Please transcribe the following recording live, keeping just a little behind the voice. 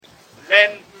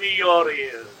me your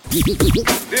ears.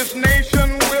 This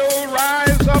nation will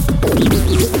rise up.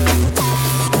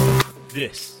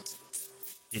 This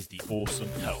is the Awesome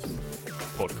Health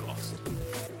Podcast.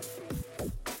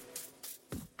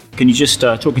 Can you just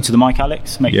talk into the mic,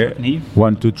 Alex? Make sure I can hear you.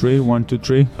 1, 2, 3, 1, 2,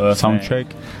 3. Perfect. Sound check.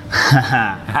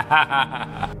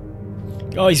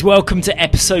 Guys, welcome to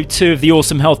episode 2 of the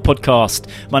Awesome Health Podcast.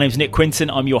 My name's Nick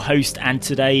Quinton, I'm your host, and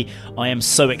today I am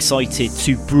so excited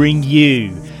to bring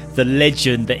you the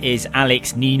legend that is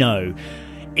Alex Nino.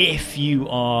 If you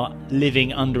are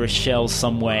living under a shell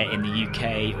somewhere in the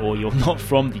UK or you're not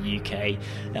from the UK,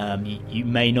 you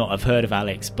may not have heard of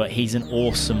Alex, but he's an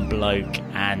awesome bloke,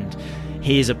 and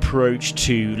his approach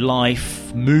to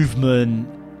life, movement,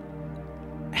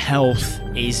 health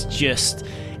is just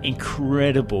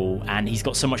incredible, and he's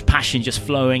got so much passion just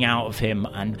flowing out of him,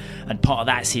 and part of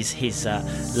that's his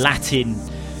Latin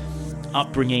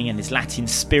upbringing and his Latin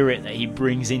spirit that he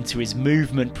brings into his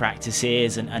movement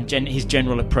practices and his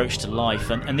general approach to life,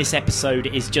 and this episode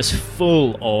is just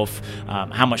full of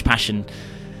how much passion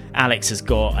Alex has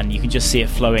got, and you can just see it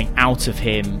flowing out of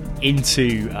him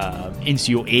into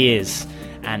your ears.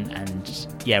 And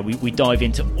yeah, we dive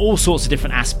into all sorts of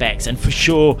different aspects, and for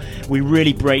sure we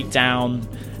really break down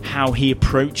how he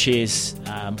approaches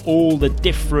all the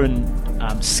different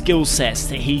skill sets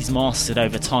that he's mastered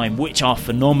over time, which are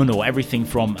phenomenal. Everything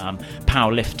from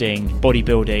powerlifting,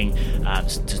 bodybuilding,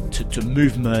 to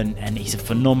movement, and he's a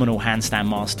phenomenal handstand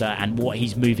master, and what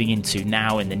he's moving into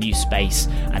now in the new space,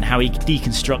 and how he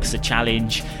deconstructs the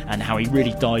challenge, and how he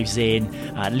really dives in,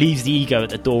 leaves the ego at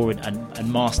the door,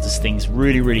 and masters things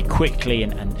really, really quickly,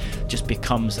 and just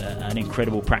becomes an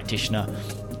incredible practitioner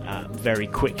very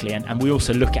quickly. And we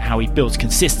also look at how he builds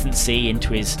consistency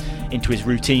into his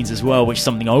routines as well, which is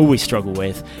something I always struggle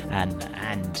with.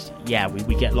 And yeah,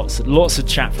 we get lots of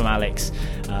chat from Alex.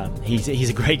 He's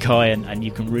a great guy, and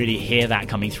you can really hear that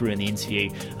coming through in the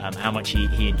interview, how much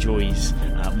he enjoys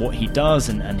what he does,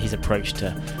 and his approach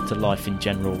to life in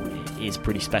general is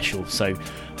pretty special. So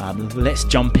let's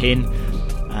jump in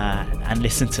and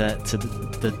listen to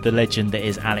the legend that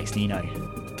is Alex Nino.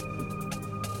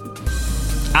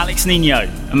 Alex Nino,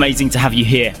 amazing to have you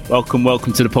here. Welcome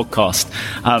to the podcast.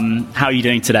 How are you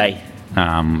doing today?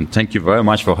 Thank you very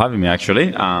much for having me,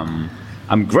 actually.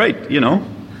 I'm great,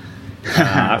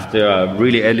 after a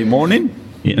really early morning,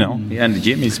 here in the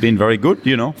gym. It's been very good,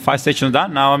 5 sessions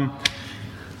done. Now I'm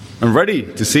ready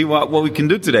to see what we can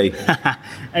do today.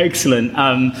 Excellent.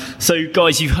 So,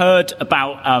 guys, you've heard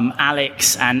about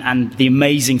Alex and the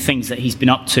amazing things that he's been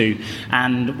up to,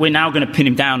 and we're now going to pin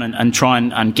him down and try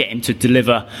and get him to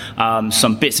deliver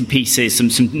some bits and pieces, some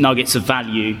nuggets of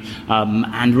value,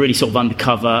 and really sort of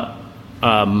uncover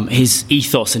his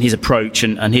ethos and his approach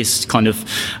and his kind of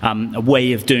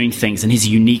way of doing things and his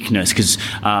uniqueness, because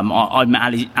I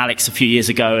met Alex a few years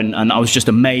ago, and I was just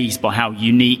amazed by how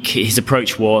unique his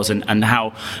approach was, and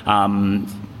how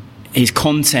his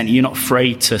content, you're not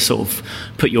afraid to sort of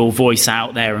put your voice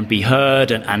out there and be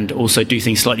heard, and also do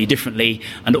things slightly differently.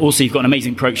 And also you've got an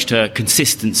amazing approach to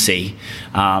consistency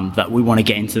that we want to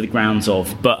get into the grounds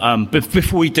of. But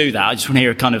before we do that, I just want to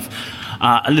hear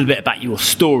a little bit about your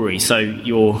story. So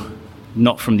you're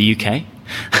not from the UK.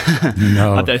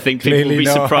 No, I don't think people will be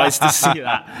surprised to see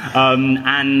that.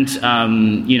 And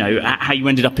how you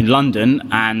ended up in London,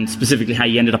 and specifically how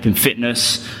you ended up in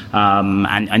fitness,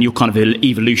 and your kind of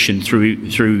evolution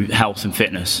through health and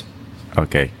fitness.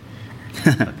 Okay.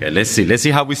 Let's see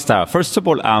how we start. First of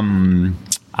all,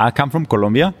 I come from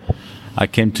Colombia. I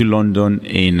came to London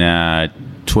in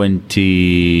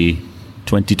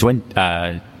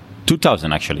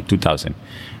 2000 actually. 2000.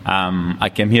 I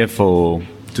came here to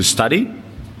study.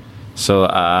 So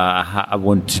I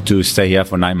wanted to stay here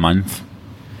for 9 months.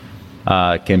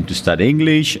 Came to study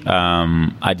English.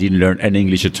 I didn't learn any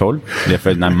English at all the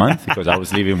first 9 months because I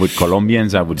was living with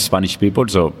Colombians and with Spanish people.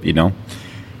 So,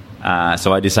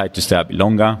 so I decided to stay a bit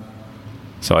longer.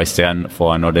 So I stayed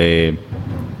for another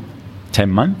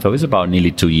 10 months. So it was about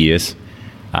nearly 2 years.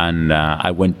 And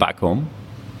I went back home.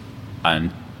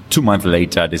 And 2 months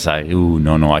later, I decided,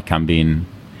 no, I can't be in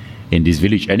this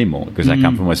village anymore, because I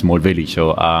come from a small village.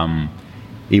 So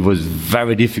it was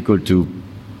very difficult to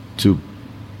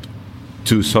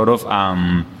sort of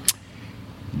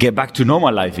get back to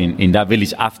normal life in that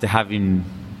village after having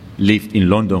lived in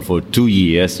London for 2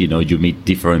 years. You meet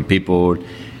different people,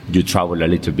 you travel a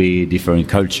little bit, different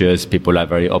cultures, people are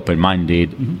very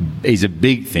open-minded. Mm-hmm. It's a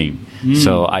big thing.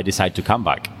 So I decided to come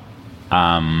back.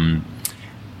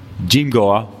 Gym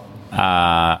goer,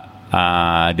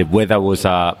 the weather was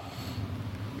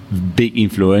big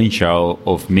influential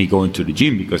of me going to the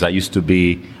gym, because I used to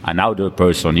be an outdoor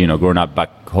person. Growing up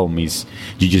back home is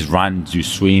you just run, you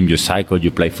swim, you cycle,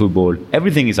 you play football.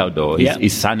 Everything is outdoor. Yeah.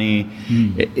 It's sunny.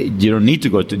 You don't need to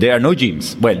go to. There are no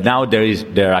gyms. Well, now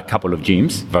there are a couple of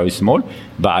gyms, very small.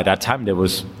 But at that time there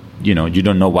was, you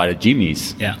don't know what a gym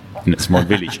is. Yeah. In a small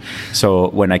village. So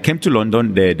when I came to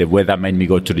London, the weather made me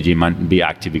go to the gym and be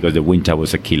active, because the winter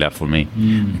was a killer for me.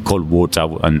 Cold water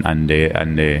and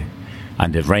the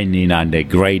raining and the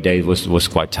grey days was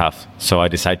quite tough. So I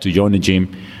decided to join the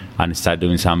gym and start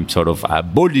doing some sort of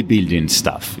bodybuilding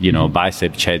stuff,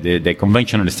 bicep, chest, the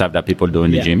conventional stuff that people do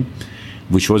in the gym,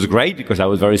 which was great because I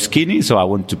was very skinny. So I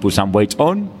wanted to put some weight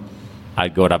on. I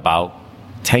got about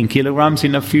 10 kilograms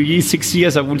in a few years, 6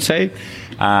 years, I would say.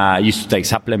 I used to take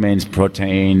supplements,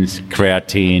 proteins,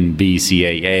 creatine,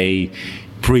 BCAA,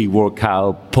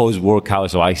 pre-workout,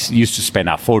 post-workout. So I used to spend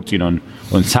a fortune on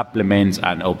supplements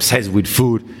and obsessed with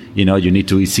food. You need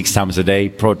to eat 6 times a day,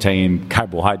 protein,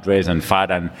 carbohydrates, and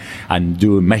fat, and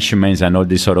do measurements and all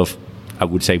this sort of, I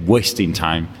would say, wasting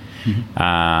time.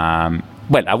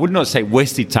 Well, I would not say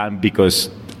wasting time, because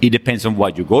it depends on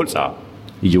what your goals are.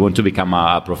 If you want to become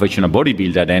a professional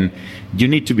bodybuilder, then you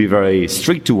need to be very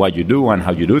strict to what you do and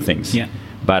how you do things. Yeah.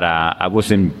 But I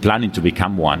wasn't planning to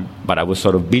become one, but I was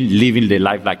sort of living the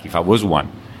life like if I was one,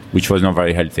 which was not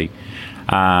very healthy.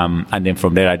 And then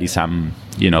from there I did some,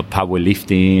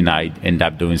 powerlifting. I ended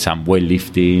up doing some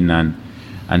weightlifting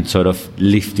and sort of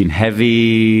lifting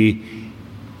heavy,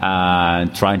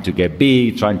 trying to get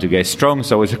big, trying to get strong.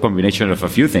 So it was a combination of a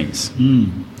few things.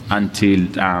 And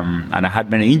I had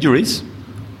many injuries.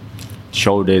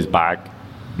 Shoulders, back,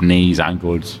 knees,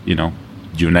 ankles, you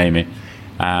name it.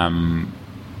 And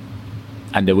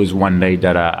there was one day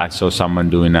that I saw someone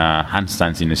doing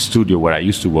handstands in a studio where I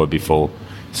used to work before.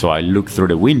 So I looked through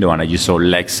the window and I just saw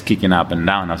legs kicking up and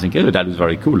down. I was thinking, that was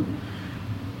very cool.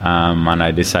 And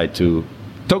I decided to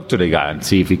talk to the guy and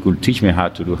see if he could teach me how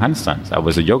to do handstands. I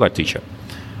was a yoga teacher.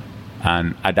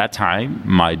 And at that time,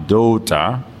 my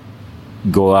daughter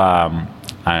got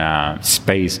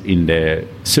space in the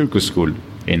circus school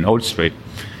in Old Street.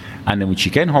 And then when she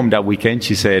came home that weekend,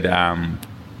 she said,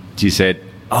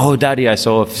 "Oh, Daddy, I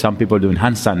saw some people doing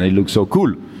handstand. It looks so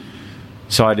cool."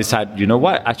 So I decided, you know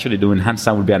what? Actually, doing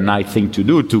handstand would be a nice thing to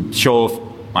do to show off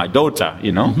my daughter,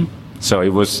 So it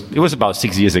was about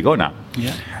 6 years ago now.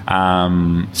 Yeah.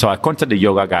 So I contacted the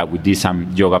yoga guy. We did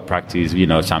some yoga practice,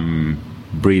 some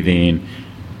breathing,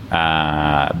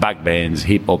 back bends,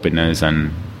 hip openers,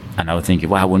 and I was thinking,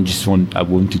 well, I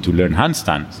wanted to learn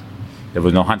handstands. There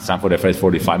was no handstand for the first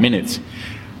 45 minutes.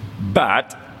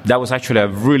 But that was actually a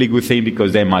really good thing,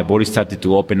 because then my body started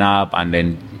to open up and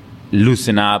then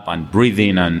loosen up and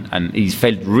breathing, and it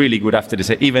felt really good after the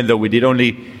set. Even though we did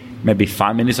only maybe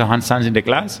 5 minutes of handstands in the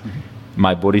class,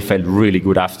 my body felt really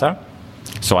good after.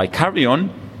 So I carry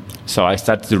on. So I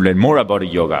started to learn more about the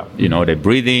yoga, the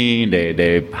breathing,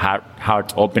 the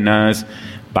heart openers,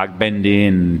 back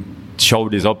bending,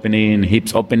 shoulders opening,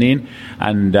 hips opening.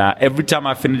 And every time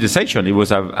I finished the session, it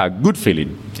was a good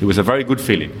feeling. It was a very good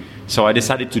feeling. So I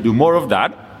decided to do more of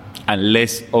that and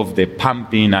less of the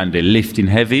pumping and the lifting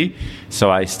heavy.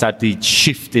 So I started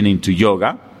shifting into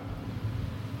yoga.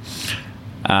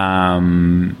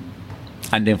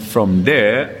 And then from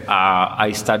there,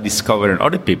 I started discovering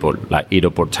other people like Ido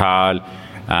Portal,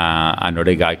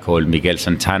 another guy called Miguel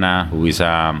Santana, who is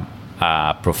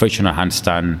a professional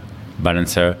handstand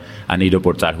balancer, and Ido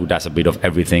Portal, who does a bit of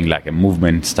everything, like a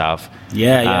movement stuff.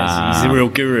 Yeah, he's a real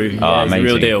guru. He's a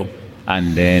real deal.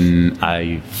 And then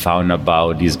I found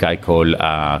about this guy called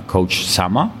Coach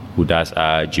Sama, who does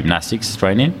gymnastics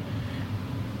training.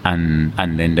 And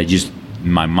then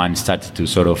my mind started to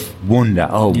sort of wonder,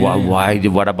 why,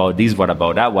 what about this, what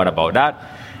about that?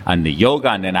 And the yoga,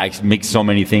 and then I mixed so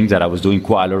many things that I was doing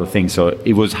quite a lot of things. So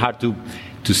it was hard to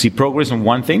see progress on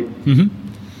one thing.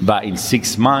 But in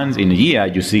 6 months, in a year,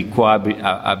 you see quite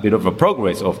a bit of a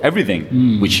progress of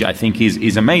everything, which I think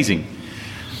is amazing.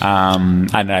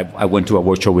 And I went to a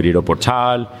workshop with Ido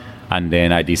Portal, and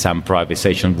then I did some private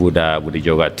sessions with a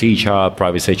yoga teacher,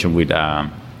 private session with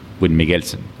Miguel,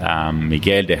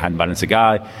 the hand balancer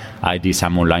guy. I did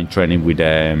some online training with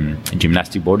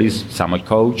Gymnastic Bodies, summer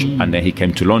coach, and then he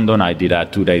came to London. I did a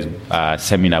 2 days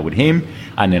seminar with him,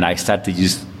 and then I started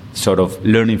just sort of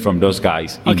learning from those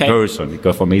guys in person,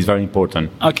 because for me it's very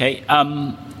important. Okay,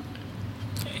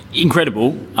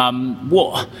 incredible.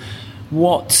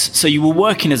 So you were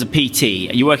working as a PT,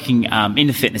 you're working in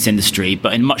the fitness industry,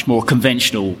 but in a much more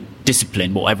conventional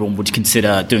discipline, what everyone would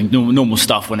consider doing normal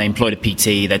stuff when they employed a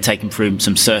PT. They'd take them through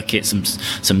some circuits,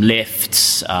 some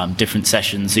lifts, different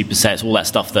sessions, supersets, all that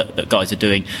stuff that guys are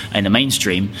doing in the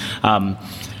mainstream.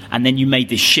 And then you made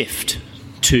this shift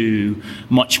to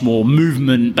much more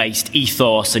movement-based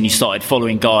ethos, and you started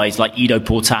following guys like Ido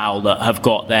Portal that have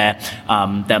got their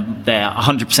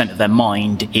 100% of their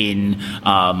mind in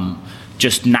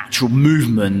just natural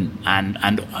movement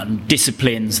and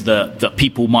disciplines that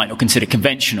people might not consider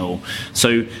conventional.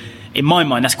 So, in my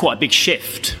mind, that's quite a big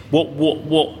shift. What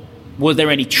were there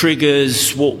any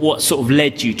triggers? What sort of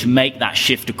led you to make that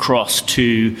shift across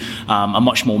to a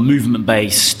much more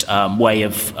movement-based way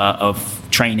of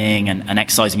training and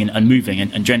exercising and moving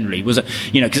and generally? Was it,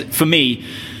 because for me,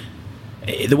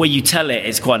 the way you tell it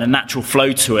is quite a natural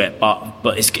flow to it,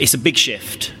 but it's a big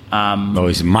shift.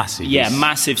 It's massive. Yeah,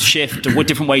 massive shift. A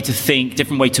different way to think,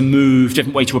 different way to move,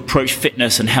 different way to approach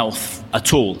fitness and health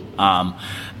at all.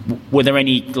 Were there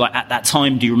any, like at that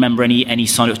time, do you remember any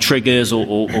sort of triggers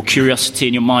or curiosity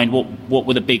in your mind? What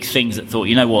were the big things that thought,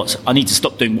 I need to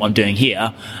stop doing what I'm doing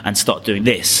here and start doing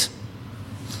this?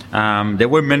 There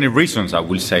were many reasons, I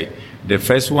will say. The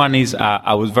first one is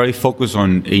I was very focused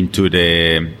into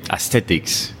the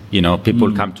aesthetics.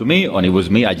 People come to me, and it was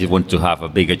me. I just want to have a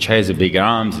bigger chest, bigger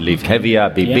arms, lift heavier,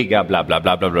 be bigger, blah, blah,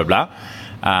 blah, blah, blah, blah.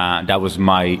 That was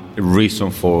my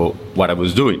reason for what I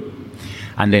was doing.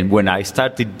 And then when I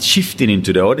started shifting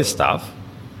into the other stuff,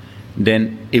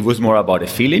 then it was more about a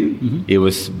feeling. Mm-hmm. It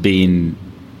was being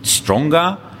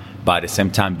stronger, but at the same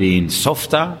time being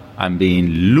softer and being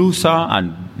looser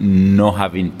and not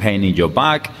having pain in your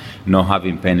back, not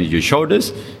having pain in your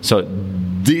shoulders. So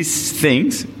these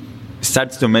things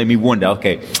starts to make me wonder,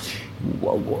 okay,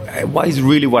 what is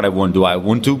really what I want? Do I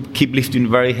want to keep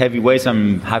lifting very heavy weights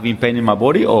and having pain in my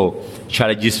body, or shall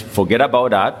I just forget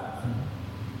about that,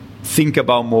 think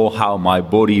about more how my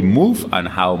body moves and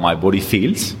how my body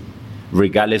feels,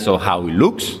 regardless of how it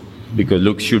looks, because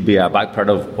looks should be a back part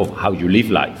of how you live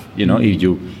life. If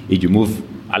you move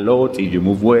a lot, if you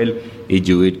move well, if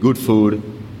you eat good food,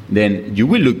 then you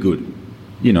will look good.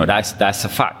 That's a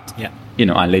fact. Yeah.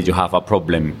 Unless you have a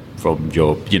problem from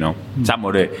your, some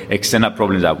of the external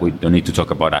problems that we don't need to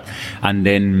talk about that. And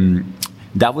then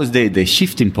that was the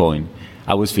shifting point.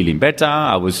 I was feeling better.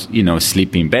 I was,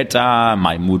 sleeping better.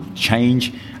 My mood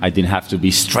changed. I didn't have to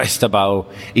be stressed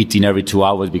about eating every 2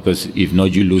 hours, because if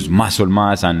not, you lose muscle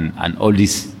mass and all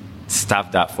this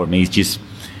stuff that for me is just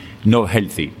not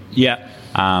healthy. Yeah.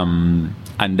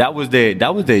 And that was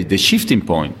the shifting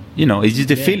point. It's just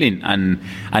the feeling, and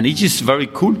it's just very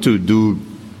cool to do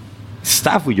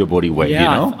stuff with your body weight.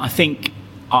 I think.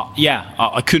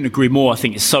 I couldn't agree more. I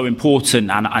think it's so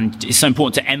important, and it's so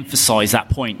important to emphasise that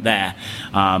point there.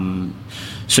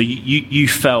 So you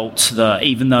felt that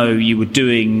even though you were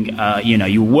doing,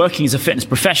 you were working as a fitness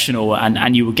professional,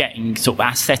 and you were getting sort of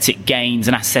aesthetic gains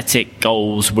and aesthetic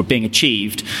goals were being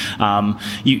achieved,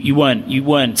 you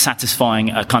weren't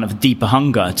satisfying a kind of deeper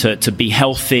hunger to be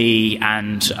healthy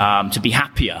and to be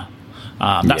happier.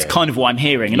 That's kind of what I'm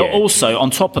hearing. And also, on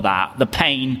top of that, the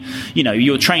pain,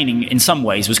 your training in some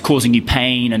ways was causing you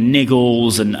pain and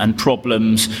niggles and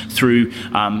problems through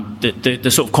the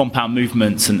sort of compound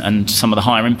movements and some of the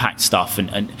higher impact stuff.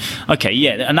 And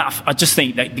that, I just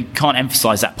think that you can't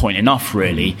emphasize that point enough,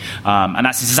 really. And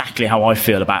that's exactly how I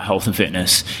feel about health and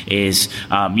fitness is,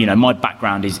 my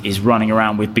background is running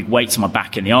around with big weights on my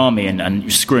back in the army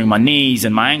and screwing my knees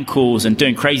and my ankles and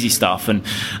doing crazy stuff.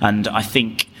 And I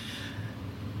think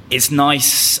it's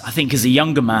nice, I think, as a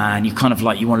younger man, you kind of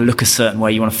you want to look a certain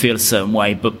way, you want to feel a certain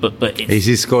way, but this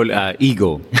is called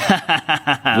ego.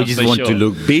 We just want to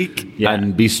look big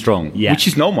and be strong, which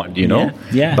is normal,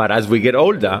 Yeah. But as we get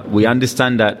older, we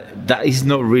understand that is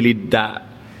not really that.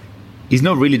 It's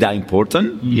not really that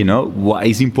important, What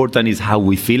is important is how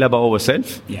we feel about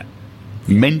ourselves. Yeah.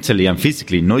 Mentally and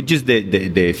physically, not just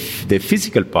the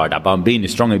physical part about being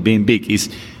strong and being big.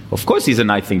 Of course, it's a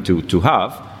nice thing to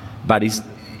have, but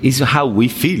it's how we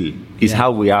feel. It's how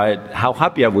we are. How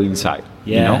happy are we inside?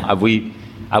 Yeah. Are we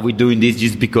doing this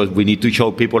just because we need to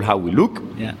show people how we look?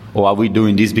 Yeah. Or are we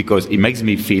doing this because it makes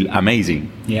me feel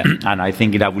amazing? Yeah. And I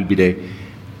think that will be the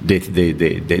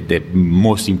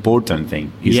most important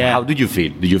thing. Is how do you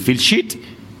feel? Do you feel shit?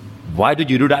 Why do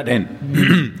you do that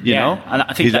then? you know? And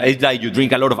I think it's like you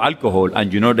drink a lot of alcohol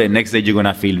and the next day you're going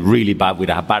to feel really bad with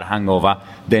a bad hangover.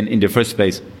 Then in the first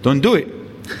place, don't do it.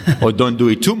 Or don't do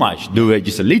it too much. Do it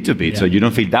just a little bit so you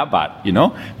don't feel that bad,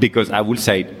 Because I will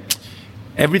say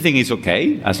everything is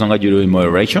okay as long as you do it in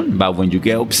moderation. But when you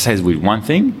get obsessed with one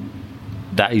thing,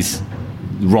 that is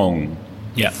wrong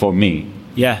for me.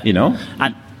 Yeah.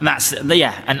 And that's,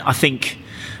 and I think,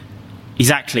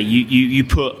 Exactly. You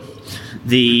put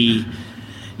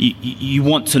you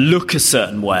want to look a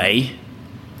certain way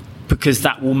because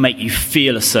that will make you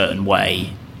feel a certain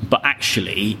way. But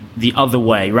actually, the other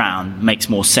way around makes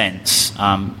more sense.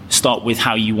 Start with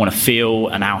how you want to feel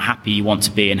and how happy you want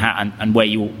to be, and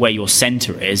where your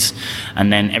center is,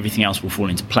 and then everything else will fall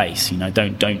into place. You know,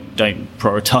 don't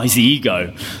prioritize the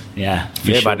ego. Yeah,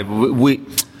 sure. But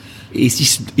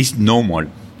it's normal.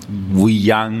 We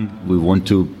young, we want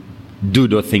to do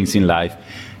those things in life,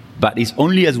 but it's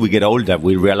only as we get older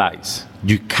we realize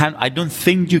you can. I don't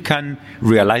think you can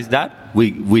realize that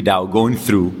without going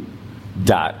through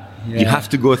that. Yeah. You have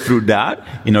to go through that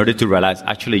in order to realize,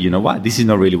 actually, you know what, this is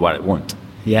not really what I want.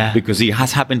 Yeah. Because it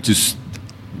has happened to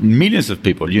millions of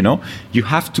people, you know. You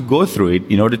have to go through it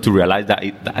in order to realize that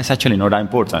that's actually not that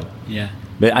important. Yeah.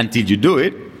 But until you do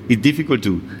it, it's difficult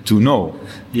to know.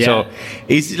 Yeah. So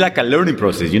it's like a learning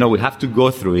process. You know, we have to go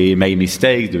through it, make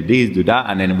mistakes, do this, do that,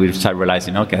 and then we start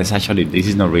realizing, okay, this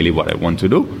is not really what I want to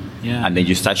do. Yeah. And then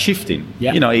you start shifting.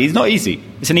 Yeah. You know, it's not easy.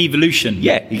 It's an evolution.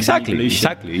 Yeah, exactly.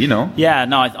 Exactly, you know. Yeah,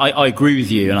 no, I agree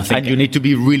with you. And I think... And you need to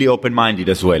be really open-minded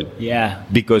as well. Yeah.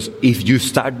 Because if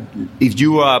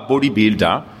you are a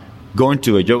bodybuilder, going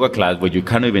to a yoga class where you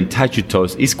can't even touch your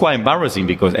toes, it's quite embarrassing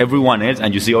because everyone else,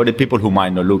 and you see other people who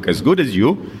might not look as good as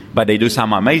you, but they do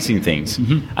some amazing things.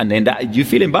 Mm-hmm. And then you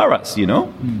feel embarrassed, you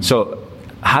know? Mm. So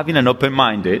having an open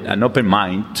mind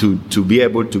to be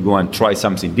able to go and try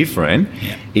something different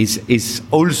is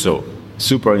also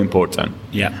super important.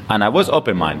 Yeah. And I was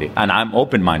open-minded, and I'm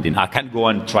open-minded. I can't go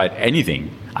and try anything.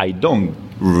 I don't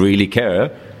really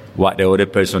care what the other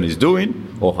person is doing,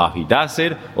 or how he does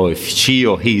it, or if she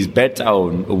or he is better or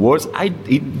worse.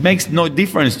 It makes no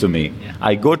difference to me. Yeah.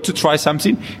 I go to try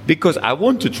something because I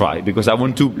want to try, because I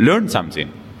want to learn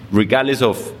something, regardless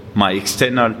of my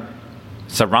external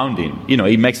surrounding. You know,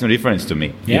 it makes no difference to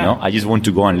me. Yeah. You know, I just want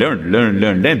to go and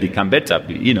learn, become better.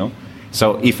 You know.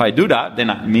 So if I do that, then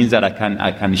it means that I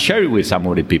can share it with some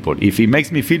other people. If it makes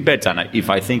me feel better, and if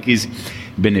I think it's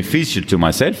beneficial to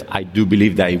myself, I do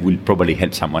believe that it will probably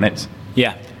help someone else.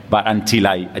 Yeah. But until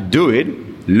I do it,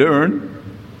 learn,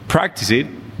 practice it,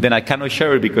 then I cannot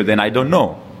share it because then I don't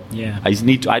know. Yeah. I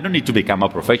don't need to become a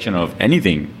professional of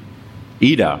anything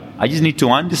either. I just need to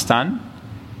understand,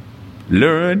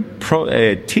 learn,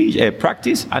 teach,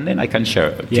 practice, and then I can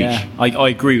share. Yeah, I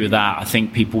agree with that. I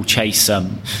think people chase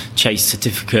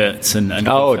certificates and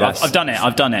I've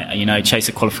done it. You know, chase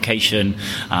a qualification,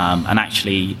 and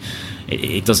actually,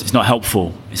 it's not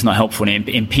helpful. It's not helpful, and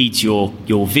it impedes your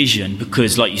vision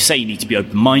because, like you say, you need to be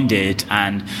open-minded.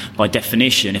 And by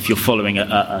definition, if you're following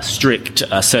a strict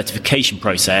certification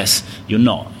process, you're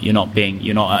not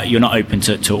open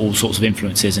to all sorts of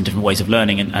influences and different ways of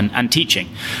learning and teaching.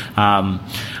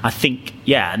 I think,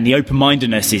 and the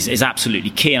open-mindedness is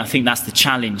absolutely key, and I think that's the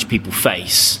challenge people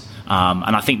face.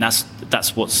 And I think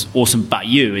that's what's awesome about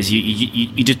you is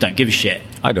you just don't give a shit.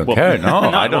 I don't care. No,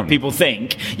 I don't. What people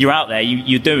think. You're out there,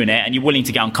 you're doing it, and you're willing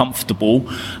to get uncomfortable.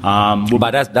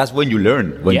 But that's when you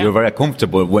learn. When you're very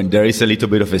comfortable. When there is a little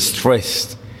bit of a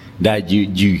stress that you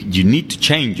need to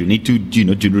change. You need to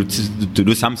to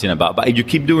do something about. But if you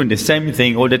keep doing the same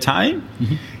thing all the time,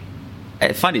 mm-hmm.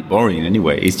 I find it boring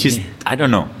anyway. It's just I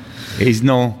don't know. There is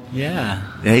no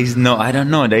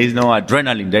adrenaline.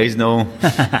 There is no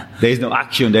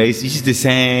action. It's just the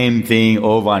same thing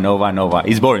over and over and over.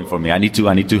 It's boring for me. I need to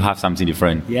have something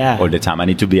different all the time. I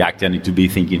need to be active. I need to be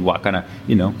thinking, what kind of,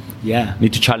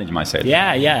 need to challenge myself.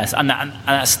 Yeah, yes. And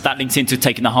that links into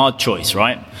taking the hard choice,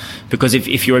 right? Because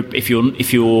if you're,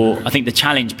 I think the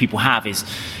challenge people have is,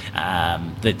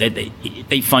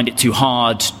 they find it too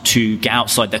hard to get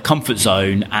outside their comfort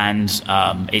zone, and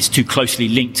it's too closely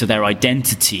linked to their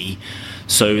identity,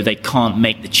 so they can't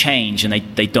make the change, and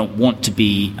they don't want to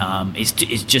be. It's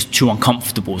just too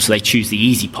uncomfortable, so they choose the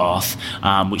easy path,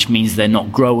 which means they're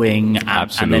not growing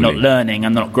and they're not learning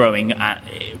and they're not growing,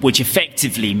 which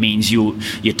effectively means you're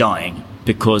dying.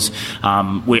 Because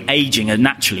we're aging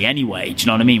naturally anyway. Do you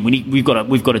know what I mean? We've got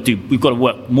to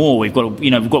work more. We've got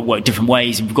to work different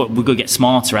ways, and we've got to get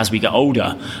smarter as we get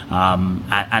older. And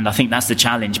I think that's the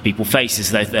challenge people face is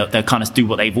they'll kind of do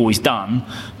what they've always done,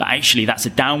 but actually that's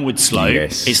a downward slope.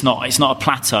 Yes. It's not a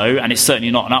plateau, and it's certainly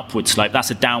not an upward slope.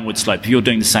 That's a downward slope. If you're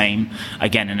doing the same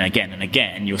again and again and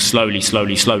again, you're slowly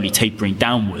tapering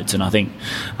downwards. And I think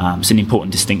it's an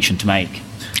important distinction to make.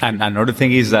 And another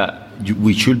thing is that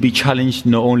we should be challenged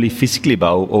not only physically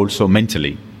but also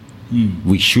mentally.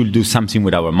 We should do something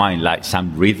with our mind, like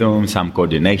some rhythm, some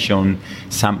coordination,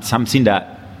 something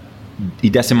that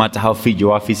it doesn't matter how fit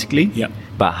you are physically, Yeah.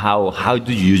 but how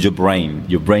do you use your brain?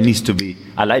 Your brain needs to be.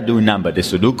 I like doing number, the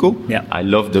Sudoku. Yeah. I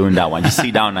love doing that one. You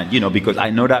sit down and because I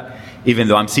know that even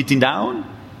though I'm sitting down,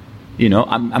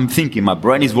 I'm thinking. My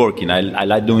brain is working. I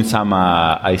like doing some.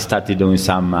 I started doing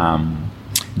some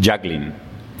juggling.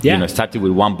 Yeah. Started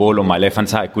with one ball on my left hand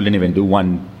side. I couldn't even do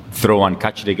one throw and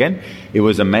catch it again. It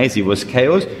was amazing. It was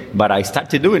chaos. But I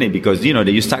started doing it because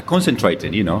you start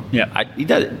concentrating. Yeah.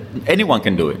 Anyone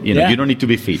can do it. Yeah. You don't need to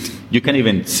be fit. You can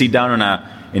even sit down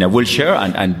in a wheelchair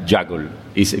and juggle.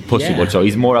 It's possible. Yeah. So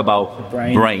it's more about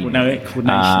brain. Coordination.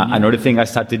 Another thing I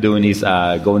started doing is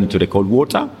going into the cold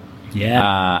water. Yeah,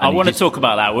 I want to talk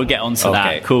about that. We'll get onto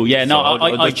that. Cool. Yeah, no, so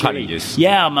I agree. Challenges.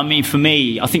 Yeah, I mean, for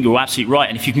me, I think you're absolutely right.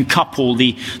 And if you can couple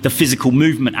the physical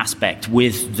movement aspect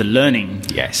with the learning,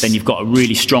 yes, then you've got a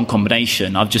really strong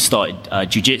combination. I've just started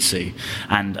jiu-jitsu,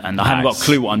 and I haven't got a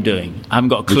clue what I'm doing. I haven't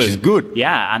got a clue. Which is good.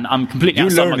 Yeah, and I'm completely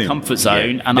outside my comfort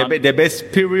zone. Yeah. And the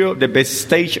best period, the best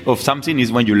stage of something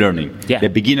is when you're learning. Yeah. The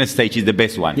beginner stage is the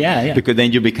best one. Yeah. Because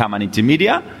then you become an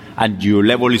intermediate, and your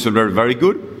level is already very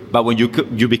good. But when you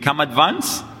become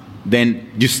advanced, then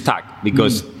you stuck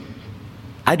because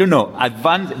I don't know,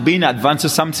 being advanced or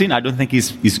something I don't think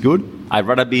is good. I'd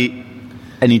rather be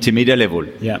an intermediate level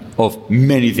of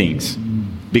many things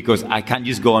because I can't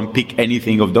just go and pick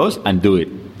anything of those and do it.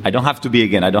 I don't have to be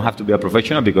a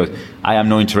professional because I am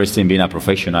not interested in being a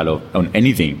professional on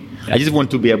anything. I just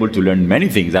want to be able to learn many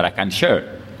things that I can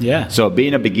share. Yeah. So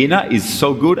being a beginner is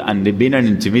so good, and being an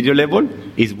intermediate level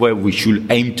is where we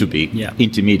should aim to be. Yeah.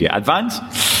 Intermediate. Advanced,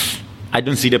 I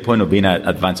don't see the point of being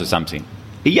advanced or something.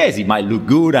 Yes, it might look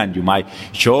good and you might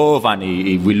show off and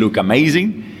it will look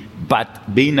amazing,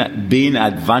 but being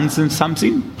advanced in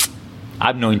something,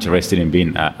 I'm not interested in being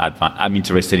advanced. I'm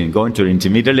interested in going to the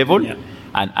intermediate level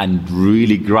and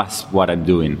really grasp what I'm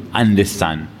doing,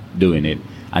 understand doing it,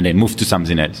 and then move to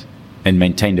something else and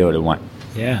maintain the other one.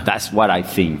 Yeah. That's what I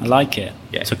think. I like it.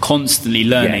 Yeah. So constantly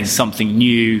learning something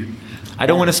new. I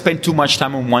don't want to spend too much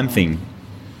time on one thing.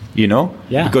 Yeah.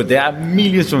 Because there are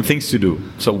millions of things to do.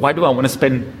 So why do I want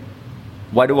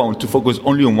to focus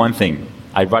only on one thing?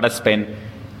 I'd rather spend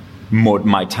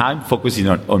my time focusing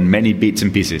on many bits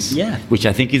and pieces. Yeah. Which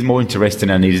I think is more interesting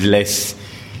and is less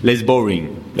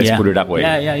boring. Let's put it that way.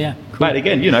 Yeah. Cool. But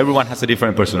again, everyone has a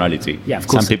different personality. Yeah, of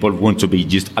course. Some people want to be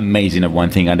just amazing at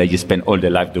one thing and they just spend all their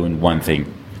life doing one thing,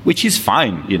 which is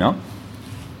fine,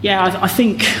 Yeah, I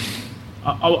think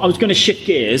I was going to shift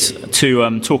gears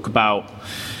to talk about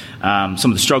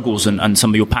some of the struggles and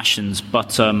some of your passions,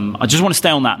 but I just want to stay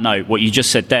on that note, what you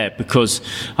just said there, because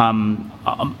I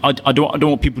don't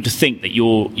want people to think that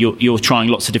you're trying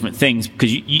lots of different things,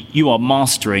 because you are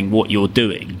mastering what you're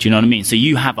doing. Do you know what I mean? So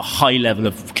you have a high level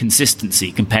of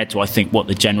consistency compared to, I think, what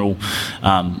the general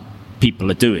people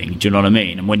are doing. Do you know what I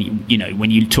mean? And when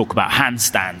you talk about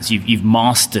handstands, you've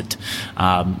mastered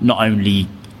not only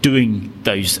doing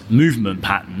those movement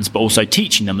patterns, but also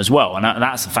teaching them as well, and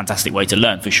that's a fantastic way to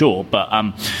learn for sure.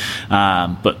 But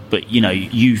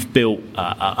you've built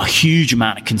a huge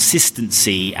amount of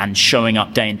consistency and showing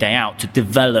up day in day out to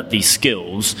develop these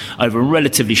skills over a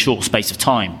relatively short space of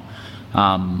time.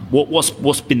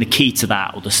 What's been the key to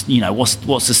that, or what's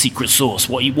the secret sauce?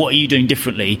 What are you doing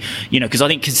differently? Because I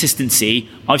think consistency,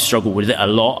 I've struggled with it a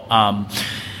lot.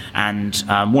 And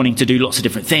wanting to do lots of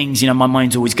different things, my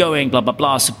mind's always going, blah, blah,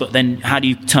 blah. So, but then how do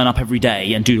you turn up every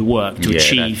day and do the work to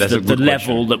achieve the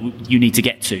level that you need to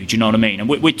get to? Do you know what I mean? And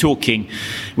we're talking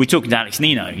to Alex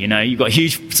Nino, you've got a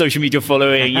huge social media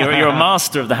following, you're a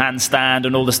master of the handstand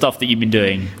and all the stuff that you've been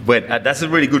doing. Well, that's a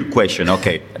really good question.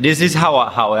 Okay, this is how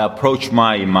I approach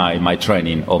my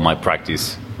training or my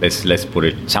practice. Let's put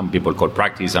it, some people call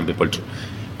practice, some people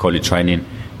call it training,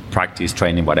 practice,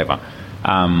 training, whatever.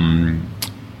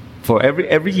 For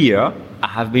every year, I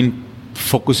have been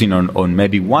focusing on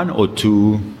maybe one or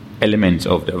two elements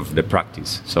of the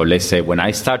practice. So let's say when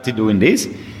I started doing this,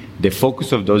 the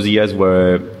focus of those years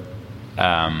were,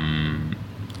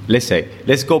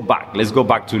 let's go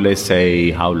back to, let's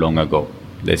say, how long ago?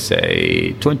 Let's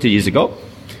say 20 years ago.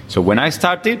 So when I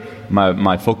started,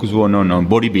 my focus was on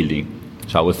bodybuilding.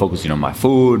 So I was focusing on my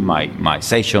food, my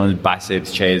sessions,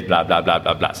 biceps, chest, blah, blah, blah,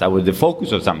 blah, blah. So I was the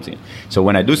focus of something. So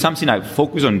when I do something, I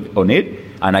focus on it,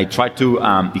 and I try to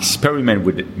experiment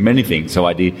with many things. So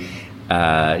I did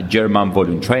German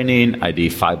volume training, I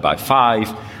did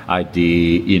 5x5, I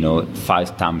did,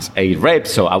 5 times 8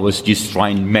 reps. So I was just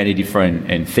trying many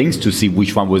different things to see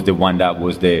which one was the one that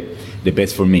was the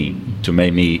best for me, to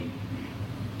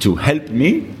help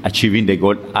me achieving the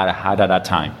goal I had at that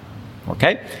time.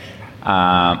 Okay?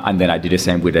 And then I did the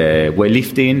same with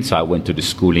weightlifting. So I went to the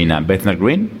school in Bethnal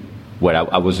Green, where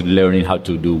I was learning how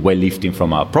to do weightlifting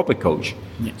from a proper coach.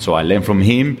 Yeah. So I learned from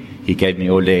him. He gave me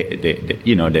all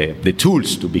the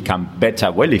tools to become better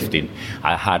at weightlifting.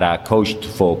 I had a coach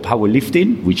for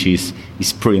powerlifting, which is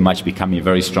pretty much becoming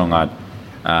very strong at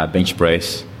bench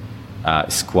press,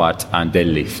 squat, and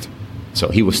deadlift. So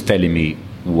he was telling me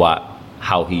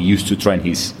how he used to train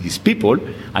his people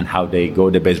and how they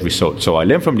got the best results. So I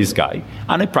learned from this guy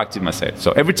and I practiced myself.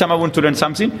 So every time I want to learn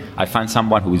something, I find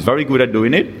someone who is very good at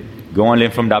doing it, go and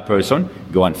learn from that person,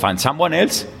 go and find someone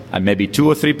else, and maybe 2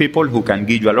 or 3 people who can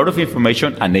give you a lot of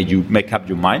information, and then you make up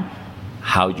your mind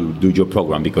how you do your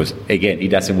program, because again, it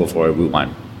doesn't work for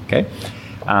everyone. Okay,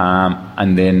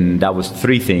 and then that was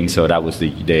 3 things. So that was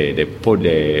the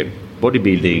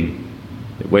bodybuilding,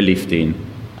 the weightlifting,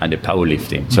 and the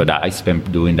powerlifting. Mm-hmm. So that I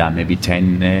spent doing that maybe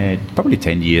 10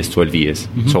 years, 12 years.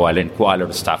 Mm-hmm. So I learned quite a lot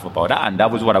of stuff about that, and that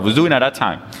was what I was doing at that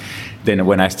time. Then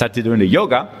when I started doing the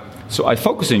yoga, so I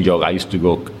focused on yoga. I used to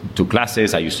go to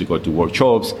classes, I used to go to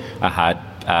workshops. I had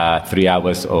 3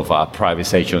 hours of private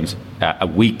sessions a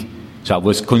week. So I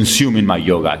was consuming my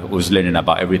yoga. I was learning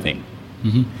about everything.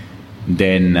 Mm-hmm.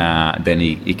 Then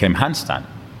it came handstand.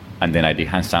 And then I did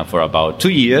handstand for about 2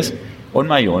 years on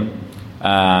my own.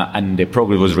 And the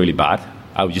progress was really bad.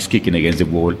 I was just kicking against the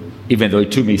wall, even though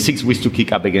it took me 6 weeks to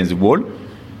kick up against the wall.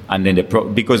 And then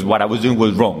because what I was doing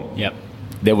was wrong. Yep.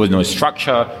 There was no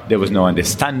structure, there was no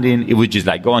understanding. It was just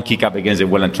like go and kick up against the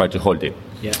wall and try to hold it.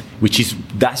 Yeah.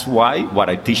 That's why what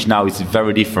I teach now is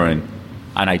very different.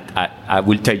 And I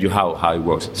will tell you how it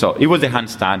works. So it was a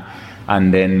handstand,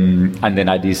 and then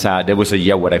I decided there was a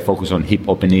year where I focused on hip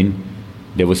opening.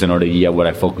 There was another year where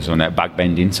I focused on back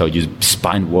bending, so just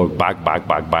spine work, back,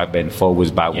 bend,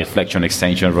 forwards, back, yeah. flexion,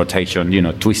 extension, rotation,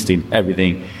 twisting,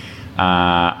 everything.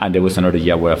 And there was another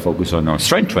year where I focused on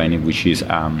strength training, which is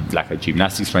like a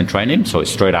gymnastic strength training, so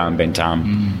straight arm, bent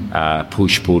arm,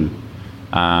 push, pull.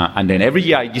 And then every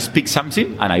year I just pick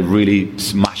something and I really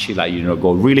smash it,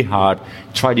 go really hard,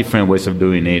 try different ways of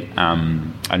doing it,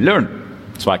 and learn,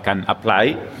 so I can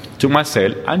apply to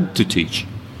myself and to teach.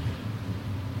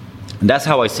 And that's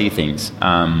how I see things.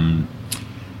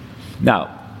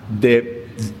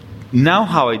 Now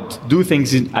how I do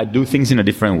things in a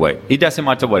different way. It doesn't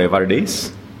matter whatever it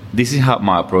is. This is how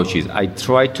my approach is. I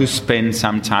try to spend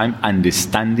some time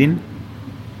understanding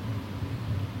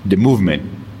the movement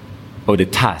or the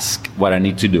task, what I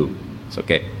need to do. It's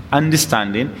okay.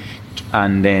 Understanding,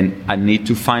 and then I need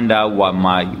to find out what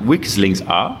my weak links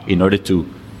are in order to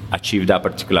achieve that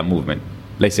particular movement.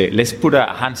 Let's put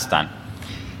a handstand.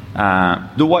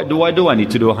 I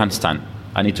need to do a handstand.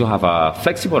 I need to have a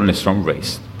flexible and a strong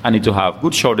waist. I need to have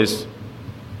good shoulders,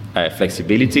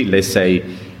 flexibility, let's say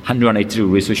 180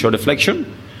 degrees of shoulder flexion,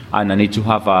 and I need to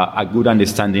have a good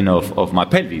understanding of my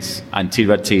pelvis,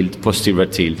 anterior tilt, posterior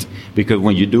tilt, because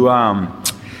when you do a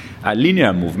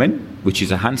linear movement, which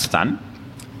is a handstand,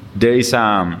 there is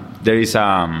a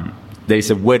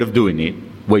way of doing it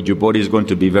where your body is going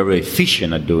to be very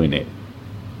efficient at doing it.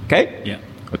 Okay? Yeah.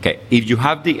 Okay. If you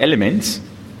have the elements,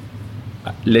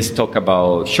 let's talk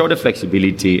about shoulder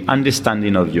flexibility,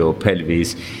 understanding of your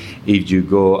pelvis. If you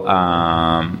go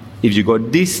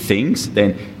these things,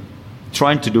 then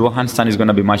trying to do a handstand is going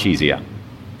to be much easier.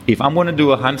 If I'm going to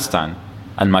do a handstand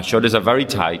and my shoulders are very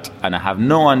tight and I have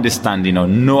no understanding or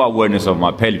no awareness of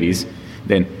my pelvis,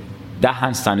 then that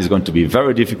handstand is going to be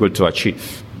very difficult to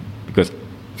achieve. Because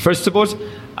first of all,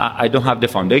 I don't have the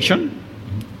foundation,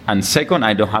 and second,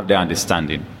 I don't have the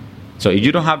understanding. So if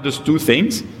you don't have those 2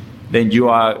 things, then you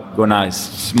are going to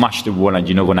smash the wall and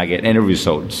you're not going to get any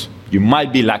results. You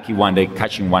might be lucky one day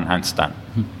catching one handstand,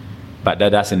 but that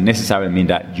doesn't necessarily mean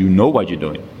that you know what you're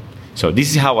doing. So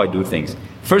this is how I do things.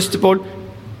 First of all,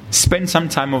 spend some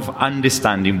time of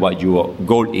understanding what your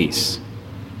goal is.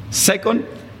 Second,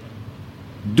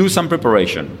 do some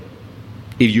preparation.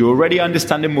 If you already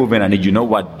understand the movement and you know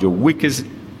what your weakest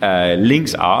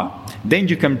links are, then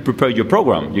you can prepare your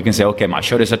program. You can say, okay, my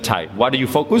shoulders are tight. What do you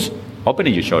focus?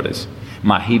 Opening your shoulders.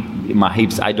 My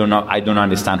hips, I don't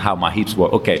understand how my hips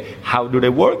work. Okay, how do they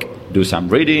work? Do some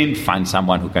reading, find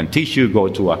someone who can teach you, go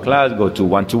to a class, go to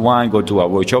one-to-one, go to a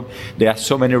workshop. There are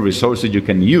so many resources you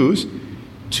can use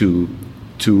to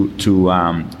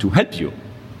help you,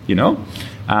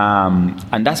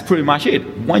 and that's pretty much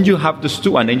it. Once you have those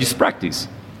 2, and then just practice.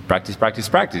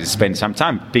 Spend some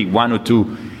time, pick 1 or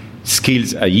 2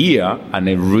 skills a year, and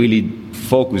then really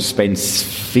focus, spend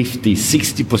 50,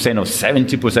 60% or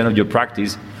 70% of your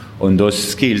practice on those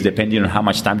skills, depending on how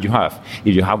much time you have.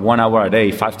 If you have 1 hour a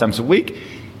day, 5 times a week,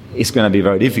 it's going to be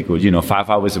very difficult. 5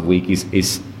 hours a week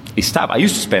is tough. I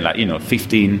used to spend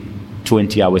 15,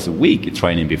 20 hours a week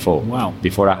training before. Wow.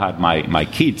 Before I had my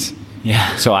kids.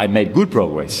 Yeah. So I made good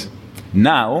progress.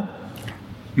 Now,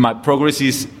 my progress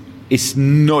is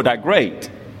not that great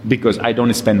because I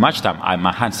don't spend much time.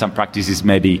 My handstand practice is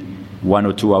maybe 1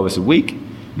 or 2 hours a week.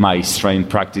 My strength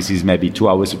practice is maybe 2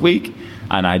 hours a week.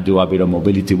 And I do a bit of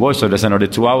mobility work, so that's another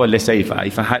 2 hours. Let's say if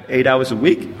I had 8 hours a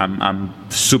week, I'm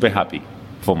super happy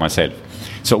for myself.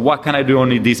 So what can I do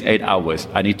only these 8 hours?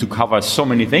 I need to cover so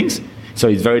many things, so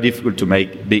it's very difficult to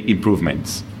make big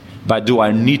improvements. But do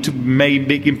I need to make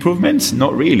big improvements?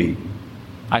 Not really.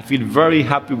 I feel very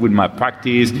happy with my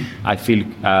practice. I feel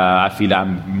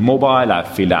I'm mobile. I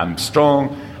feel I'm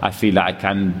strong. I feel I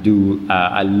can do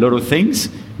a lot of things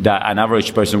that an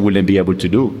average person wouldn't be able to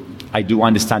do. I do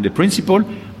understand the principle.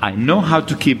 I know how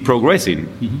to keep progressing.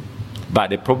 But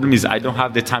the problem is I don't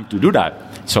have the time to do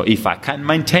that. So if I can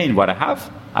maintain what I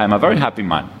have, I am a very happy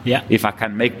man. Yeah. If I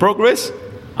can make progress,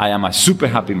 I am a super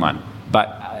happy man.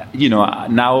 But,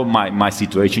 now my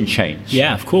situation changed.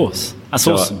 Yeah, of course. That's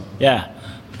awesome. Yeah.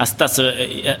 That's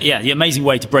the amazing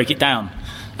way to break it down.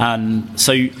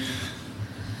 So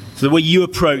the way you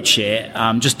approach it,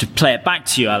 just to play it back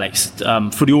to you, Alex,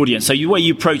 for the audience. So the way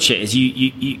you approach it is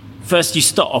you first you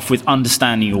start off with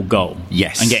understanding your goal.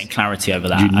 Yes. And getting clarity over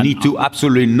that. You need to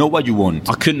absolutely know what you want.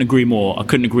 I couldn't agree more.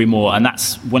 And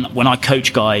that's when I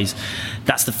coach guys,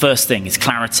 that's the first thing is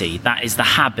clarity. That is the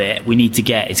habit we need to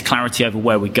get, is clarity over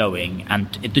where we're going.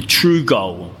 And the true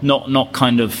goal, not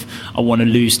kind of, I want to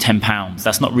lose 10 pounds.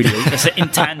 That's not really, it's an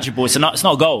intangible. It's not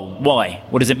a goal. Why?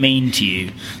 What does it mean to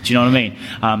you? Do you know what I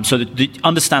mean? So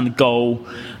understand the goal,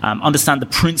 understand the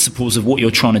principles of what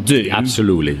you're trying to do.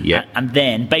 Absolutely, yeah. And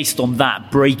then based on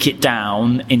that, break it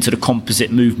down into the composite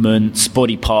movements,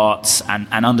 body parts, and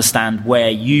understand where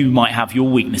you might have your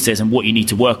weaknesses and what you need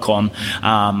to work on,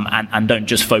 and don't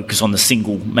just focus on the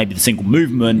single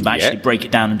movement, but actually break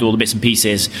it down and do all the bits and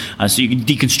pieces, so you can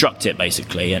deconstruct it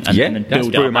basically and then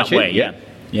build it up that way.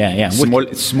 Yeah.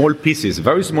 Small pieces,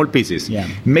 very small pieces. Yeah.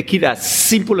 Make it as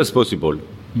simple as possible.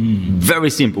 Very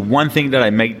simple. One thing that I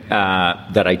make,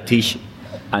 that I teach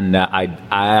and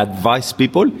I advise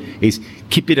people is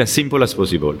keep it as simple as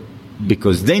possible,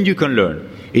 because then you can learn.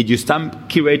 If you start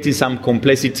creating some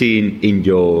complexity in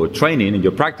your training, in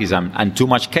your practice, and too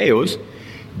much chaos,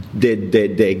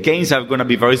 the gains are going to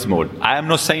be very small. I am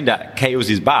not saying that chaos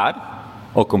is bad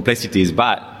or complexity is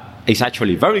bad. It's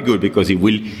actually very good, because it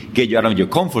will get you out of your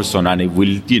comfort zone, and it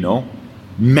will,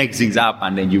 make things up,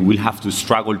 and then you will have to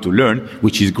struggle to learn,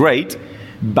 which is great.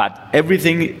 But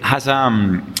everything has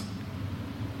a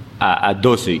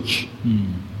dosage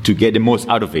to get the most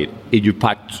out of it. If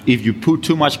you put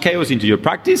too much chaos into your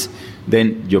practice,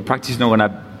 then your practice is not going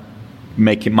to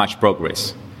make much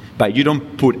progress. But you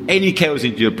don't put any chaos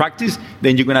into your practice,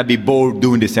 then you're going to be bored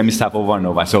doing the same stuff over and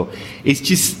over. So it's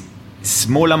just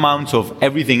small amounts of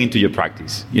everything into your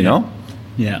practice, you know?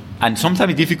 Yeah. And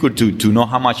sometimes it's difficult to know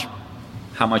how much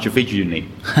of each you need.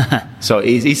 So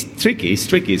it's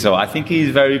tricky. So I think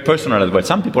it's very personal as well.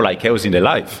 Some people like chaos in their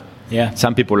life. Yeah.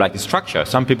 Some people like structure.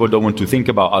 Some people don't want to think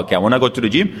about, okay, I want to go to the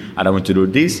gym and I want to do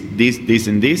this,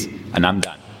 and this, and I'm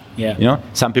done. Yeah.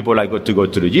 Some people like to go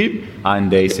to the gym and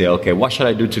they say, okay, what shall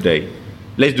I do today?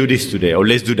 Let's do this today, or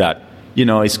let's do that.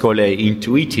 It's called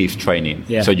intuitive training.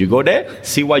 Yeah. So you go there,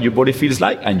 see what your body feels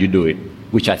like, and you do it,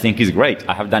 which I think is great.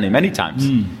 I have done it many times.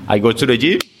 I go to the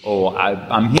gym, or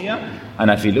I'm here, and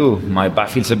I feel, my back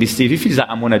feels a bit stiff. It feels like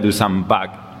I'm going to do some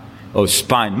back or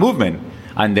spine movement.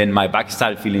 And then my back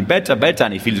starts feeling better,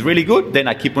 and it feels really good. Then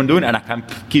I keep on doing it, and I can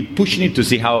keep pushing it to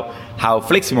see how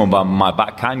flexible my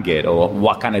back can get, or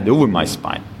what can I do with my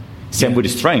spine. Same with the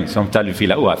strength. Sometimes you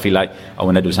feel like, I feel like I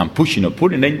want to do some pushing or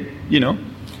pulling, then,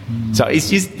 So it's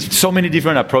just so many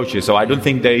different approaches. So I don't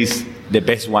think there is the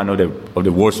best one or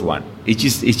the worst one. It's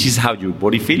just how your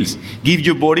body feels. Give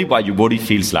your body what your body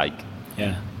feels like.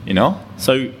 Yeah.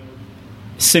 So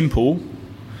simple.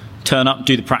 Turn up,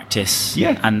 do the practice,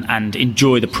 and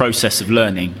enjoy the process of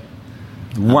learning.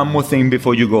 One more thing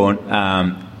before you go on.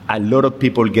 A lot of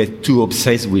people get too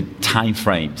obsessed with time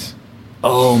frames.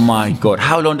 Oh my God,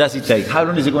 how long does it take? How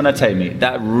long is it going to take me?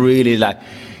 That really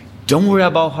don't worry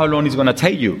about how long it's going to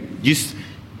take you. Just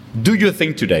do your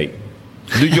thing today.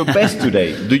 Do your best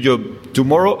today. Do your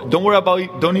tomorrow.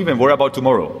 Don't even worry about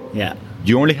tomorrow. Yeah.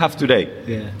 You only have today.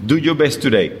 Yeah. Do your best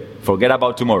today. Forget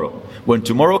about tomorrow. When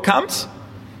tomorrow comes,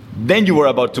 then you worry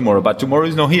about tomorrow. But tomorrow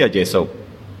is not here yet, so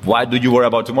why do you worry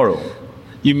about tomorrow?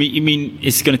 You mean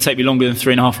it's going to take me longer than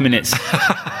 3.5 minutes?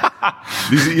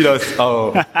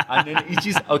 And then it's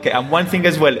just, okay, and one thing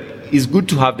as well, it's good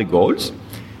to have the goals,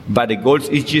 but the goals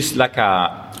is just like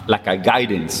a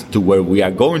guidance to where we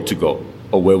are going to go,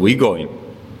 or where we're going.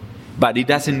 But it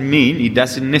doesn't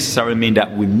necessarily mean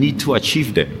that we need to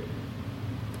achieve them.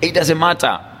 It doesn't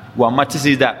matter. What matters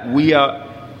is that we are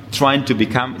trying to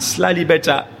become slightly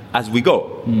better as we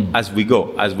go, as we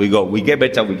go. We get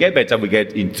better, we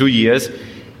get in 2 years,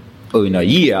 or in a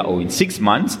year, or in 6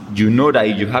 months. You know that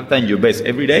if you have done your best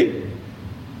every day,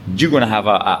 you're going to have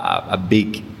a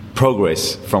big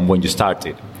progress from when you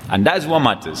started. And that's what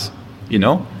matters, you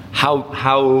know?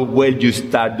 How well you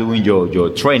start doing your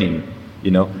training,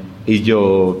 you know? Is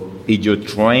your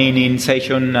training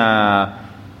session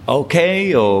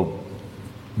okay, or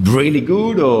really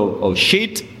good, or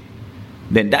shit?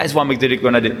 Then that's what makes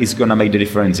it's gonna make the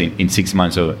difference in 6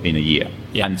 months or in a year.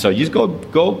 Yeah. And so just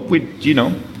go with, you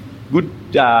know, good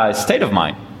state of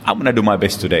mind. I'm gonna do my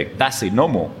best today. That's it, no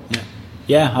more.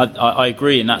 Yeah, I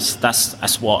agree, and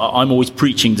that's what I'm always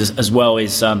preaching as well.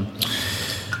 Is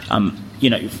you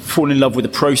know, fall in love with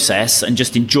the process and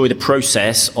just enjoy the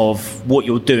process of what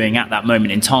you're doing at that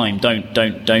moment in time.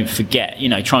 Don't forget. You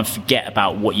know, try and forget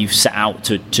about what you've set out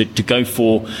to go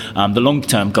for. The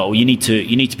long-term goal. You need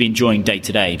to be enjoying day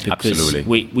to day, because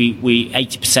Absolutely. we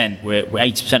 80% we're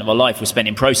 80% of our life we're spent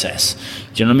in process.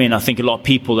 Do you know what I mean? I think a lot of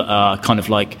people that are kind of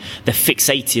like they're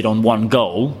fixated on one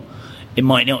goal. It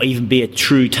might not even be a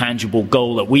true, tangible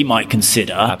goal that we might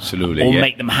consider, Absolutely, or yeah.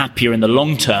 make them happier in the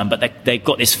long term. But they've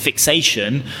got this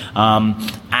fixation,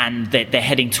 and they're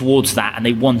heading towards that, and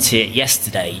they want it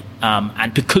yesterday.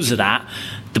 And because of that,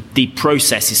 the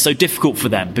process is so difficult for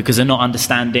them, because they're not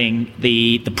understanding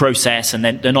the process, and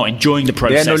they're not enjoying the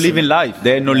process. They're not living life.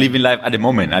 They're not living life at the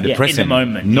moment, at the present. In the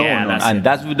moment. No, yeah, no. that's And it.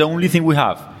 that's the only thing we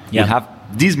have. Yeah. We have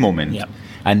this moment. Yeah.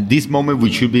 And this moment,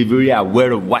 we should be very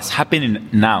aware of what's happening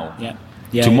now. Yeah.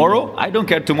 Yeah, Tomorrow, I don't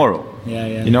care tomorrow.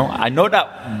 Yeah. You know, I know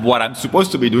that what I'm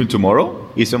supposed to be doing tomorrow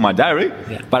is on my diary,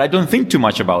 Yeah. but I don't think too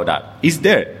much about that. It's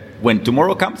there. When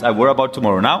tomorrow comes, I worry about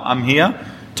tomorrow. Now I'm here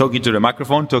talking to the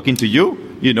microphone, talking to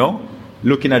you, you know,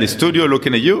 looking at the studio,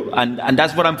 looking at you, and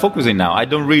that's what I'm focusing now. I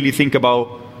don't really think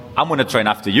about, I'm going to train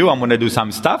after you, I'm going to do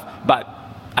some stuff, but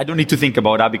I don't need to think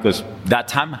about that, because that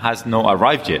time has not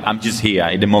arrived yet. I'm just here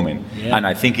in the moment. Yeah. And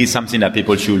I think it's something that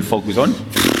people should focus on.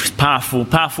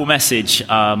 Powerful message.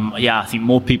 I think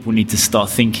more people need to start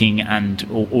thinking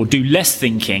or do less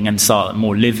thinking and start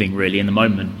more living really in the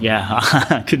moment.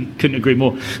 Yeah, couldn't agree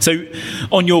more. So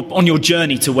on your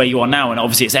journey to where you are now, and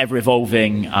obviously it's ever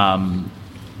evolving,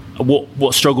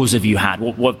 what struggles have you had?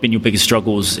 What have been your biggest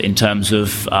struggles in terms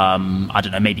of I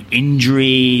don't know, maybe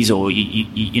injuries, or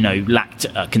you know, lacked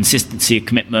consistency of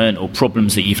commitment, or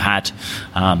problems that you've had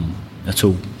at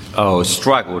all? Oh,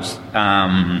 struggles.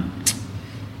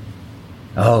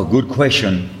 Good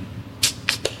question.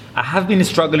 I have been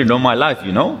struggling all my life,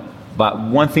 you know, but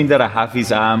one thing that I have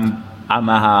is I'm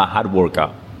a hard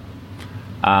worker,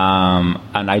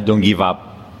 and I don't give up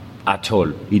at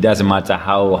all. It doesn't matter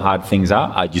how hard things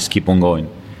are, I just keep on going.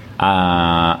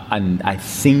 And I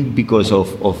think because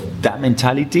of that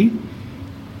mentality,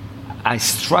 a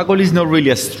struggle is not really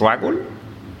a struggle.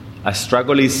 A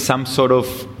struggle is some sort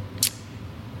of,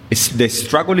 the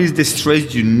struggle is the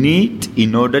stress you need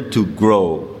in order to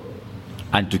grow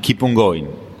and to keep on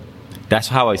going. That's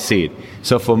how I see it.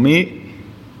 So for me,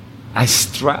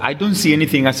 I don't see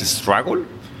anything as a struggle.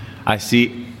 I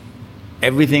see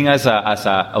everything as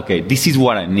a okay, this is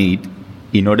what I need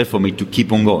in order for me to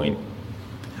keep on going.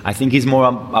 I think it's more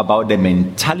about the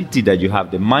mentality that you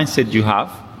have, the mindset you have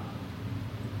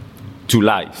to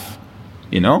life,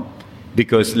 you know?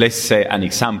 Because let's say an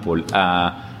example,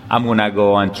 I'm going to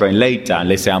go and train later, and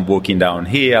let's say I'm walking down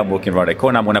here, I'm walking around the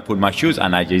corner, I'm going to put my shoes,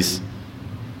 and I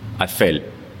fell,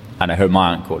 and I hurt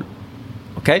my ankle,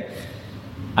 okay?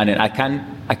 And then I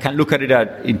can look at it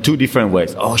in two different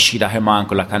ways. Oh shit, I hurt my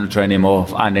ankle, I cannot train him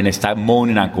off. And then I start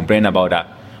moaning and complaining about that.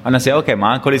 And I say, okay,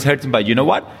 my ankle is hurting, but you know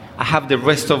what? I have the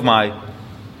rest of my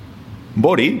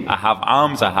body. I have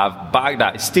arms, I have back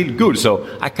that is still good. So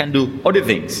I can do other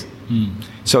things.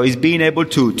 So it's being able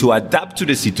to adapt to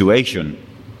the situation.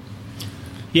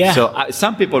 Yeah. So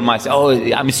some people might say, oh,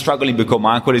 I'm struggling because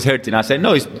my ankle is hurting. I say,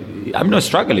 no, I'm not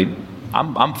struggling.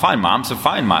 I'm fine. My arms are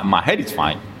fine. My head is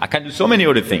fine. I can do so many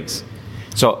other things.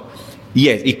 So,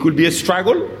 yes, it could be a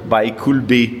struggle, but it could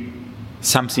be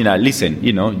something that, listen,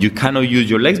 you know, you cannot use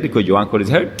your legs because your ankle is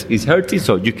hurting,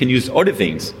 so you can use other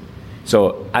things.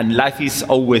 So, and life is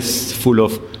always full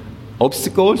of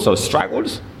obstacles or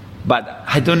struggles, but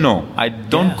I don't know. I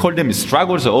don't call them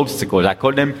struggles or obstacles. I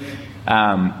call them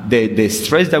the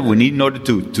stress that we need in order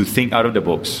to think out of the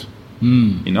box.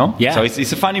 You know? Yeah. So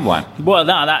it's a funny one. Well,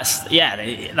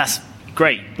 that's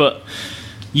great. But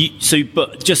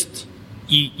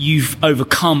you've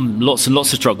overcome lots and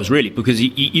lots of struggles, really, because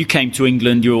you came to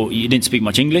England. You didn't speak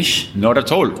much English. Not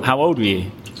at all. How old were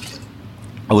you?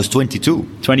 I was 22.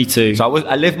 22. So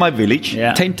I left my village.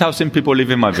 Yeah. 10,000 people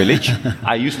live in my village.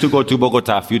 I used to go to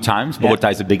Bogota a few times. Bogota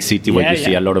is a big city where you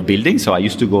see a lot of buildings. So I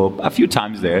used to go a few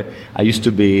times there. I used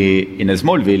to be in a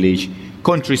small village,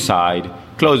 countryside,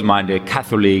 close-minded,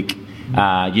 Catholic. You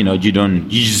go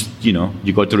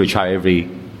to the church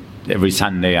every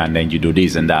Sunday, and then you do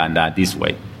this and that this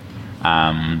way.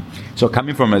 So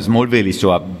coming from a small village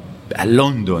to a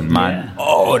London, man,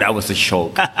 that was a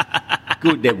shock.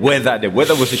 Good, the weather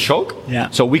was a shock. Yeah.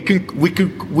 So we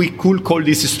could call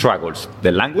these struggles: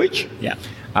 the language,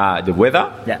 the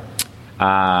weather,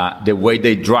 the way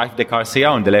they drive the cars here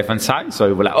on the left hand side. So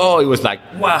it was like,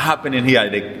 what happening here?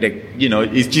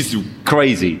 It's just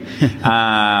crazy.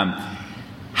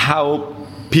 How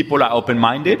people are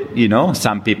open-minded.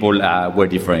 Some people wear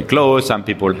different clothes. Some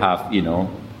people have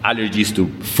allergies to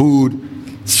food.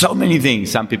 So many things.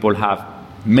 Some people have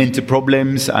mental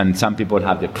problems, and some people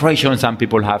have depression. Some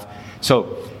people have. So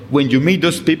when you meet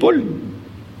those people,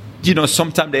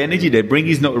 sometimes the energy they bring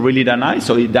is not really that nice.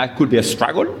 So that could be a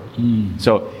struggle.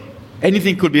 So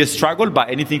anything could be a struggle, but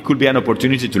anything could be an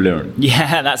opportunity to learn.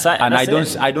 Yeah, that's it. And I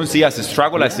don't see it as a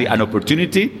struggle. I see an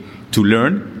opportunity to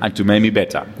learn and to make me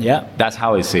better. Yeah, that's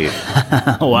how I see it.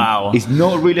 Wow, it's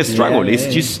not really a struggle. It's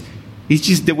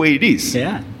just the way it is.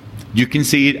 Yeah, you can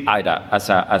see it either as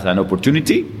an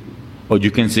opportunity, or you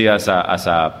can see it as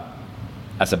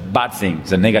a bad thing,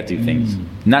 as a negative thing.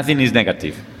 Nothing is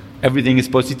negative. Everything is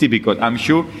positive, because I'm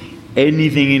sure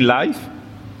anything in life,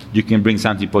 you can bring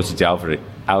something positive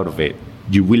out of it.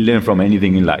 You will learn from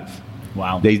anything in life.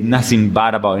 Wow. There's nothing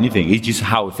bad about anything. It's just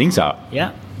how things are.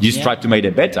 Yeah. You just try to make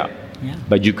them better. Yeah.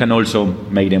 But you can also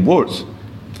make them worse.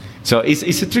 So it's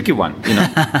a tricky one,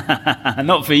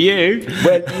 Not for you.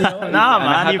 Well, no,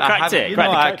 man, you cracked it.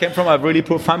 I came from a really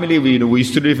poor family. We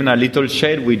used to live in a little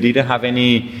shed. We didn't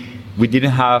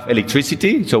have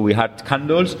electricity, so we had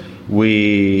candles.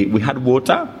 We had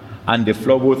water, and the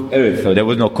floor was earth, so there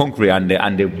was no concrete, and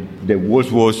the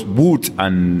walls was wood,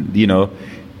 and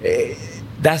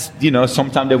that's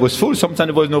sometimes there was food, sometimes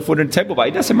there was no food on the table, but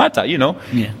it doesn't matter,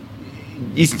 Yeah.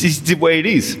 It's just the way it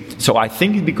is. So I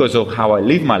think it's because of how I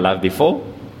lived my life before.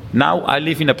 Now I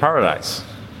live in a paradise.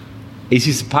 It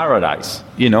is paradise.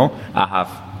 I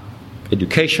have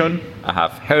education, I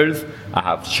have health, I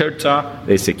have shelter,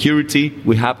 there's security.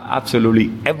 We have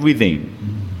absolutely everything.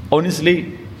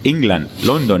 Honestly, England,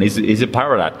 London is a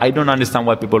paradise. I don't understand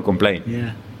why people complain.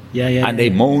 Yeah. And they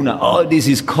moan, this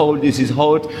is cold, this is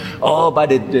hot, but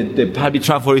the public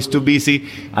transport is too busy.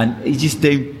 And it's just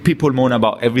people moan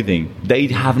about everything. They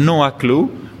have no clue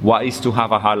what is to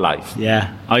have a hard life.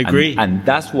 Yeah, I agree. And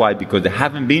that's why, because they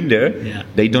haven't been there,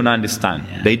 they don't understand.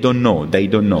 Yeah. They don't know.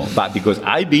 But because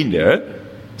I've been there,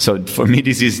 so for me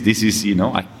this is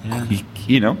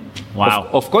Wow.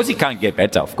 Of course it can't get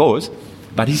better, of course,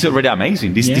 but it's already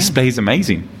amazing. This place is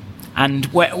amazing. And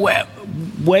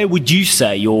where would you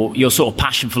say your sort of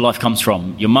passion for life comes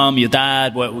from? Your mum, your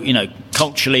dad,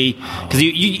 culturally?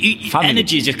 Because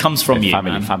energy just comes from you.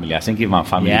 Family. I think my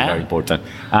family is very important.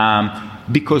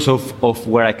 Because of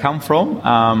where I come from,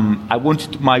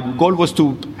 my goal was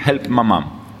to help my mum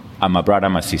and my brother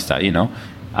and my sister,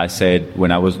 I said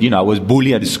when I was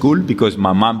bullied at school because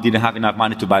my mom didn't have enough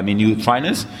money to buy me new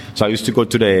trainers. So I used to go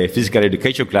to the physical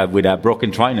education club with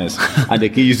broken trainers, and the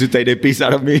kids used to take the piece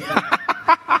out of me.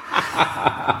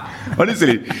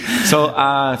 Honestly. So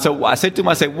I said to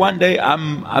myself, one day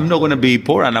I'm not going to be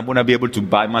poor, and I'm going to be able to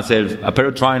buy myself a pair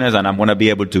of trainers, and I'm going to be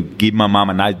able to give my mom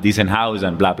a nice, decent house,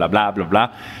 and blah, blah, blah, blah,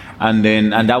 blah. And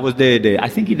that was I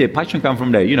think the passion come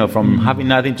from there, from having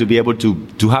nothing to be able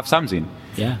to have something.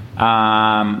 Yeah.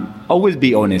 Always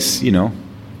be honest,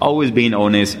 always being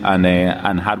honest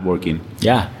and hardworking.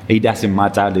 Yeah. It doesn't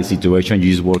matter the situation,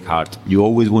 you just work hard. You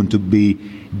always want to be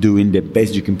doing the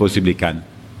best you can possibly can.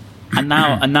 And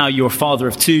now you're a father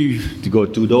of two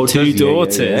daughters. Two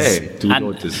daughters.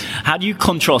 Daughters. How do you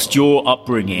contrast your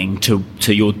upbringing to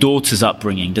your daughter's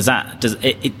upbringing?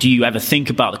 Do you ever think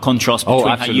about the contrast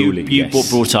between how you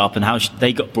brought up and how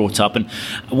they got brought up, and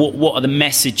what are the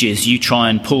messages you try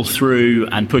and pull through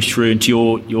and push through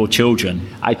into your children?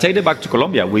 I take them back to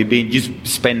Colombia. We've been just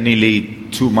spent nearly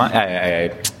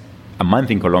a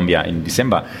month in Colombia in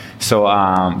December, so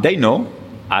they know.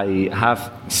 I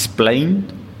have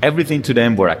explained everything to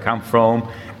them, where I come from,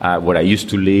 where I used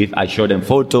to live. I show them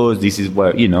photos. This is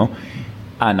where,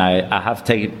 and I have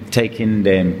taken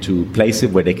them to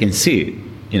places where they can see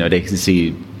it. They can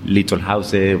see little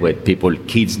houses where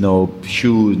kids, no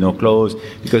shoes, no clothes,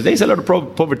 because there's a lot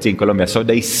of poverty in Colombia, so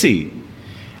they see.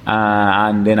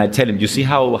 And then I tell them, you see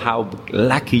how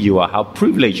lucky you are, how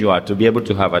privileged you are to be able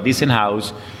to have a decent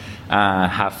house,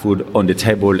 have food on the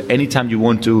table anytime you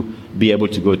want to, be able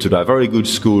to go to a very good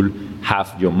school,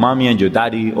 have your mommy and your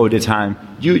daddy all the time.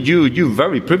 You're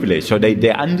very privileged, so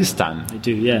they understand. They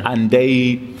do, yeah. And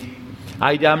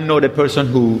I am not a person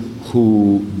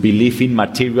who believe in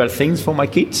material things for my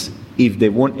kids. If they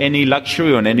want any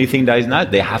luxury or anything that is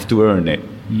not, they have to earn it.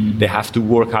 They have to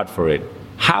work hard for it.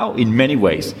 How? In many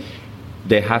ways.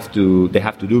 They have to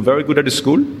do very good at the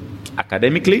school,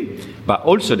 academically, but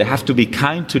also they have to be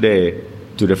kind to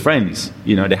the friends.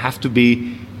 You know, they have to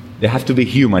be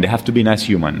human. They have to be nice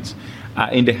humans.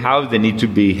 In the house, they need to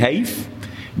behave.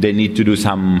 They need to do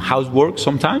some housework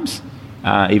sometimes,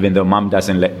 even though mom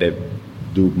doesn't let them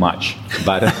do much.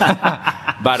 But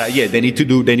yeah, they need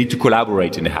to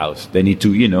collaborate in the house. They need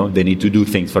to do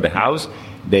things for the house.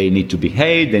 They need to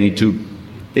behave. They need to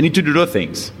do those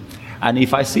things. And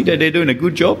if I see that they're doing a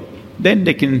good job, then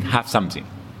they can have something.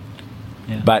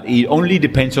 Yeah. But it only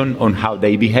depends on how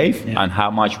they behave and how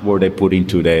much work they put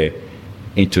into the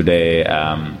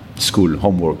school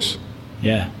homeworks.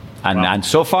 Yeah. And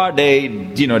so far they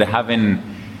haven't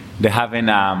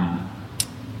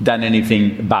done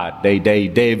anything bad.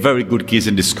 They're very good kids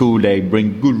in the school. They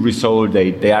bring good results.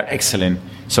 They are excellent.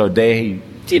 So they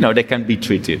can be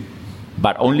treated,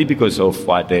 but only because of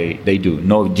what they do,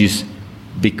 not just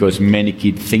because many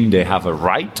kids think they have a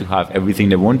right to have everything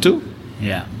they want to.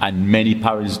 Yeah. And many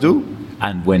parents do.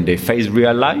 And when they face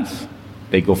real life,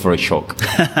 they go for a shock.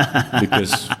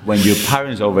 Because when your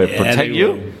parents overprotect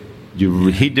you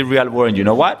hit the real world, and you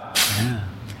know what? Yeah.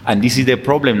 And this is the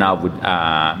problem now with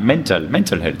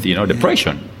mental health,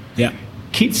 depression. Yeah.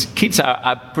 Kids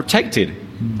are protected.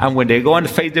 And when they go and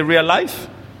face the real life,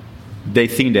 they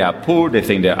think they are poor, they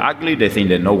think they're ugly, they think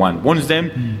that no one wants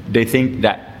them, they think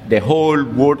that the whole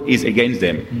world is against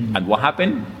them. And what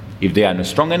happened? If they are not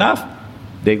strong enough,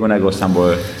 they're going to go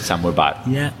somewhere bad.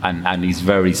 Yeah. And it's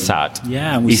very sad.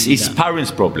 Yeah, it's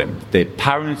parents' problem. The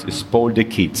parents spoil the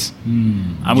kids.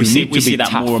 And we see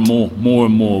that more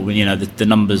and more. When, the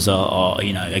numbers are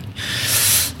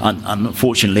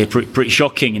unfortunately pretty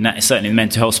shocking in that, certainly in the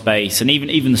mental health space, and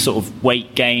even the sort of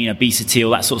weight gain, obesity, all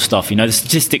that sort of stuff. The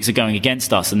statistics are going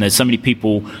against us, and there's so many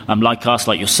people like us,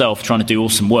 like yourself, trying to do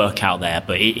awesome work out there.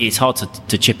 But it's hard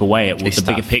to chip away at the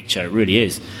bigger picture. It really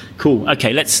is. Cool.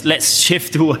 Okay, let's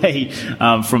shift away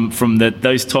from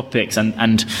those topics,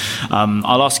 and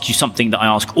I'll ask you something that I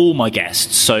ask all my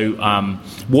guests. So,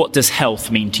 what does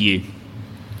health mean to you?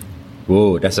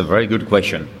 Whoa, that's a very good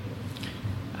question.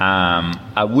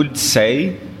 I would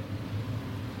say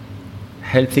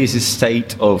health is a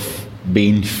state of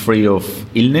being free of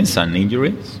illness and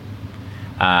injuries.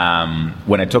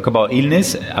 When I talk about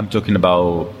illness, I'm talking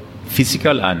about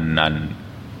physical and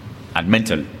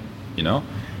mental,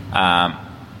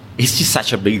 It's just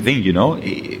such a big thing,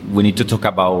 We need to talk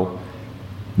about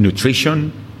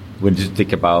nutrition. We need to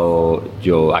think about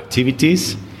your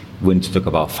activities. We need to talk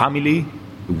about family,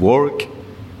 work.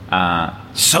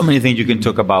 So many things you can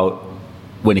talk about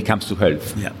when it comes to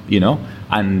health,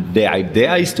 And the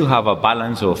idea is to have a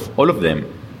balance of all of them,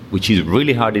 which is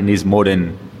really hard in this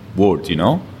modern world,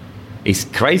 It's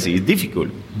crazy, it's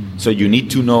difficult. So you need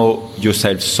to know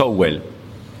yourself so well.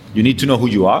 You need to know who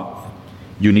you are,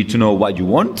 you need to know what you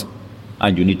want,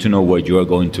 and you need to know where you are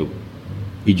going to.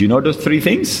 If you know those three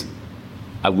things,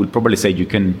 I would probably say you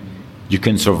can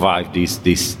survive this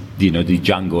the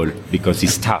jungle, because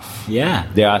it's tough. Yeah.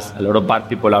 There are a lot of bad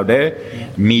people out there. Yeah.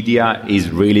 Media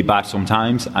is really bad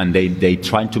sometimes, and they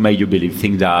try to make you believe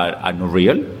things that are not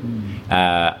real.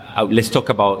 Let's talk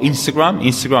about Instagram.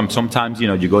 Instagram, sometimes,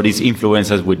 you got these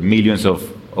influencers with millions of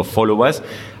followers,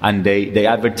 and they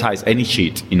advertise any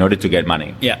shit in order to get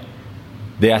money. Yeah.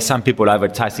 There are some people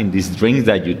advertising these drinks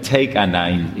that you take, and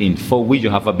in 4 weeks you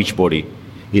have a beach body.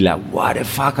 You're like, what the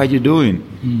fuck are you doing?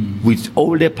 With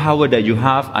all the power that you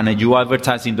have, and you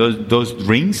advertising those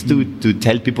drinks to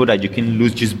tell people that you can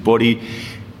lose just body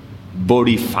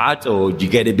fat, or you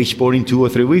get a beach body in 2 or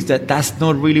 3 weeks. That's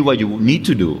not really what you need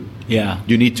to do. Yeah.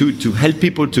 You need to help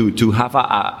people to have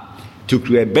to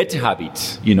create better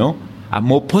habits, a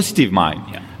more positive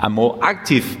mind, a more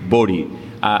active body,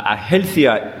 a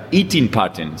healthier eating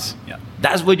patterns. Yeah.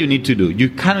 That's what you need to do. You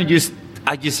cannot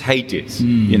I just hate it,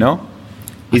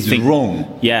 It's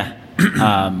wrong. Yeah.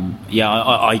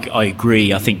 I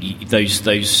agree. I think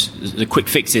the quick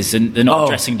fixes, and they're not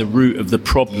addressing the root of the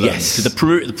problem. Yes. So the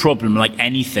root of the problem, like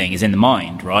anything, is in the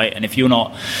mind, right? And if you're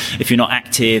not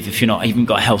active, if you're not even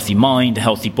got a healthy mind, a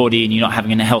healthy body, and you're not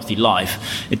having a healthy life,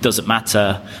 it doesn't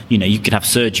matter. You can have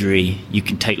surgery, you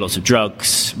can take lots of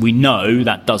drugs. We know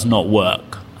that does not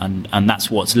work. And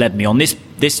that's what's led me on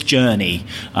this journey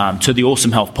to the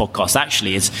Awesome Health podcast.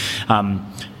 Actually, is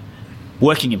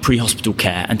working in pre-hospital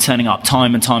care and turning up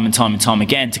time and time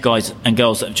again to guys and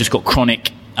girls that have just got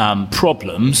chronic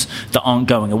problems that aren't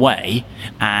going away.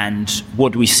 And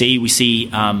what do we see? We see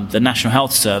the National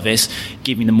Health Service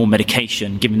giving them more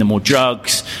medication, giving them more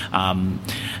drugs.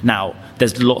 Now,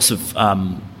 there's lots of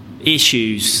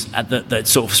issues that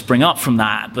sort of spring up from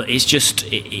that, but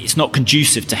it's not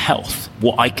conducive to health.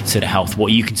 What I consider health,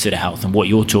 what you consider health, and what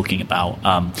you're talking about,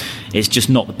 it's just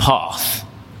not the path.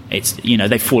 It's,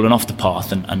 they've fallen off the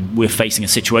path, and we're facing a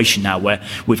situation now where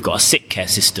we've got a sick care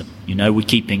system. We're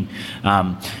keeping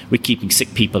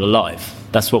sick people alive.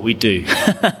 That's what we do,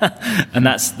 and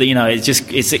that's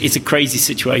it's a crazy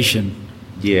situation.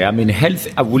 Yeah, I mean, health.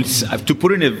 To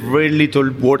put in a very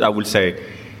little word, I will say,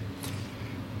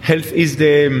 health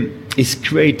is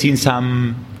creating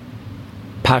some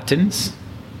patterns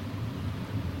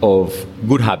of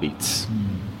good habits.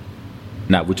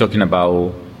 Now we're talking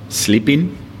about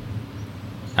sleeping,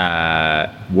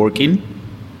 working,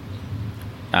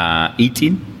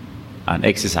 eating, and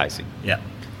exercising. Yeah.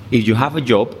 If you have a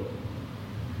job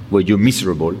where you're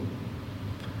miserable,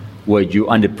 where you're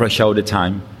under pressure all the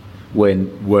time,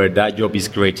 where that job is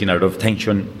creating a lot of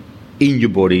tension in your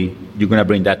body, you're going to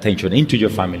bring that tension into your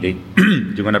family.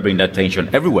 You're going to bring that tension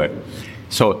everywhere.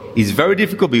 So it's very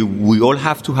difficult. We all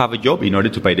have to have a job in order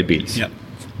to pay the bills. Yeah.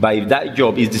 But if that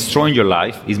job is destroying your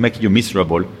life, is making you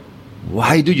miserable,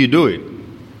 why do you do it?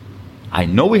 I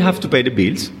know we have to pay the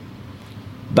bills,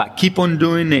 but keep on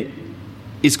doing it,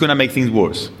 it's going to make things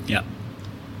worse. Yeah.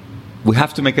 We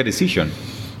have to make a decision.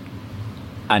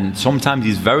 And sometimes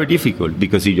it's very difficult,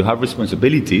 because if you have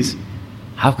responsibilities,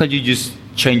 how can you just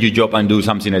change your job and do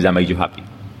something that makes you happy?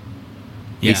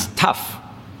 Yeah. It's tough.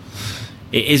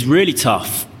 It is really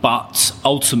tough, but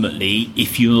ultimately,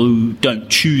 if you don't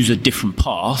choose a different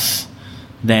path,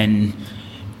 then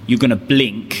you're going to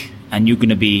blink and you're going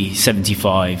to be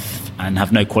 75 and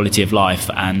have no quality of life,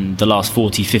 and the last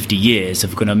 40, 50 years are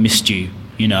going to miss you.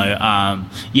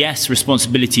 Yes,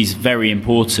 responsibility is very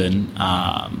important,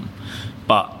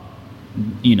 but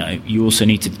you also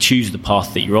need to choose the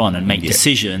path that you're on and make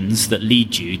decisions that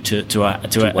lead you to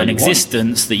an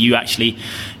existence that you actually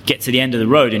get to the end of the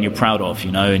road and you're proud of,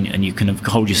 and you can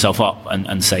hold yourself up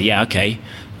and say, yeah, okay.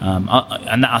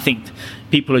 And I think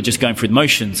people are just going through the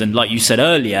motions, and like you said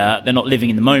earlier, they're not living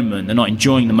in the moment, they're not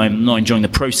enjoying the moment, not enjoying the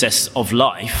process of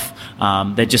life.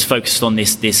 They're just focused on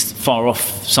this far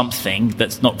off something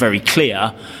that's not very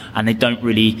clear, and they don't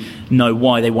really know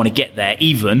why they want to get there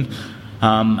even.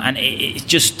 And it's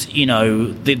just,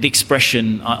 the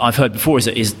expression I've heard before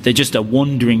is they're just a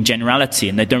wandering generality,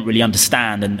 and they don't really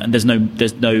understand, and there's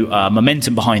no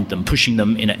momentum behind them, pushing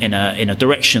them in a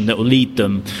direction that will lead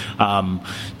them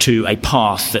to a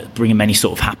path that bring them any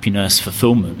sort of happiness,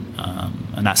 fulfillment,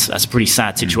 and that's a pretty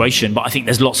sad situation. But I think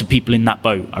there's lots of people in that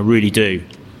boat. I really do.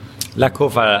 Lack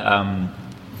of, I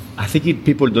think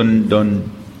people don't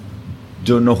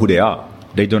know who they are.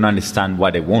 They don't understand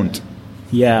what they want.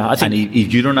 Yeah, I think. And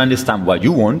if you don't understand what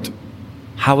you want,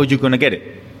 how are you going to get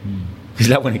it? It's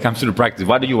like when it comes to the practice.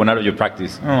 What do you want out of your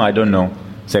practice? Oh, I don't know.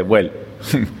 Say, well,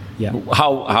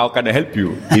 how can I help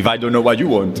you if I don't know what you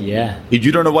want? Yeah. If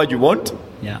you don't know what you want,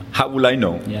 yeah, how will I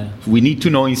know? Yeah. We need to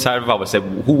know inside of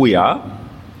ourselves who we are,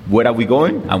 where are we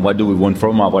going, and what do we want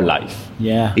from our life.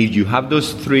 Yeah. If you have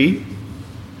those three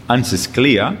answers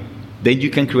clear, then you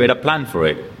can create a plan for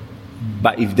it.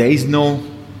 But if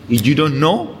you don't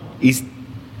know,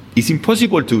 it's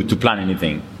impossible to plan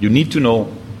anything. You need to know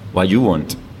what you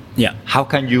want. Yeah. How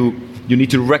can you need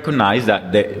to recognize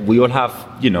that we all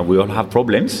have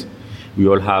problems. We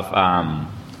all have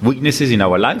weaknesses in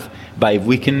our life. But if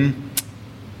we can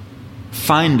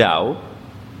find out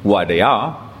what they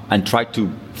are and try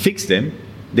to fix them,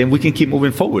 then we can keep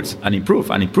moving forwards and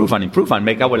improve and improve and improve and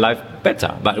make our life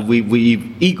better. But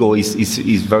ego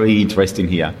is very interesting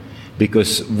here.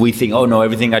 Because we think, oh no,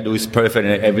 everything I do is perfect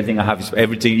and everything I have is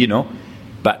everything,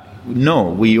 But no,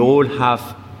 we all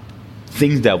have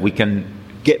things that we can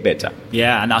get better.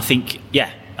 Yeah, and I think,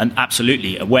 and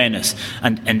absolutely, awareness.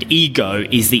 And ego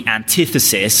is the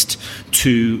antithesis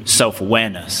to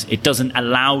self-awareness. It doesn't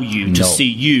allow you to see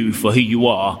you for who you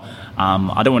are.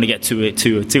 I don't want to get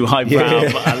too highbrow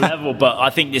level, but I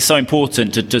think it's so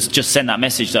important to just send that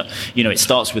message that it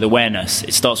starts with awareness.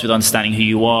 It starts with understanding who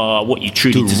you are, what you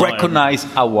truly desire. To recognize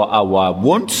our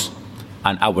wants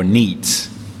and our needs.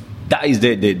 That is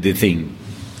the thing.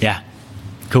 Yeah,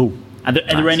 cool. Are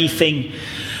there anything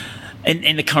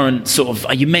in the current sort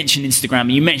of? You mentioned Instagram,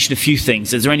 and you mentioned a few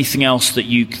things. Is there anything else that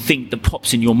you think that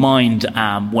pops in your mind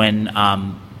when?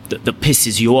 That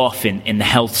pisses you off in the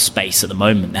health space at the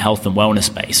moment, the health and wellness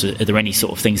space? Are there any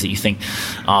sort of things that you think,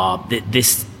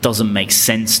 doesn't make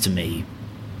sense to me.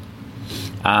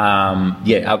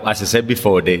 As I said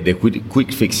before, the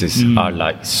quick fixes are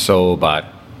like so bad.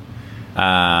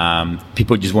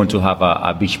 People just want to have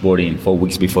a beach body in 4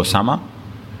 weeks before summer,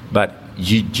 but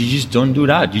you just don't do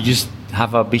that. You just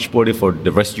have a beach body for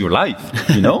the rest of your life,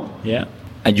 you know? Yeah.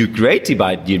 And you create it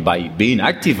by being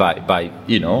active, by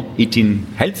eating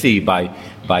healthy, by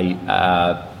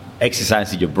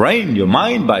exercising your brain, your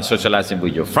mind, by socializing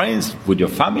with your friends, with your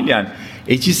family, and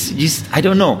it's just I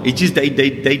don't know. It's just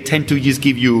they tend to just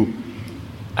give you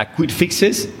a quick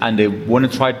fixes, and they want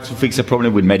to try to fix a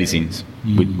problem with medicines,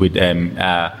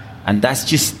 and that's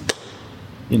just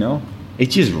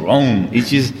it's just wrong.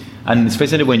 It's just, and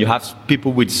especially when you have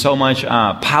people with so much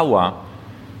power,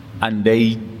 and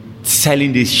they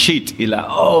selling this shit. You're like,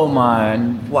 oh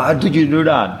man, why did you do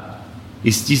that?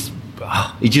 It's just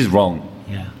wrong.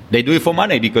 Yeah. They do it for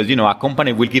money because a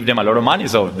company will give them a lot of money,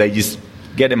 so they just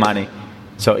get the money.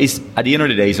 So it's at the end of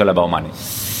the day, it's all about money.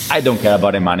 I don't care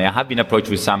about the money. I have been approached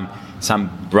with some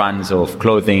brands of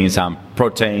clothing, some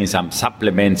protein, some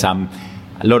supplements, a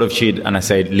lot of shit, and I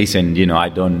said, listen, I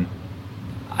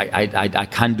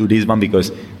can't do this one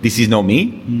because this is not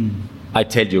me. I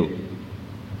tell you.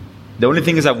 The only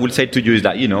thing is I will say to you is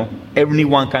that,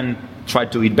 everyone can try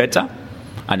to eat better,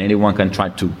 and anyone can try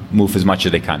to move as much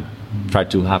as they can. Try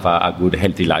to have a good,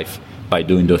 healthy life by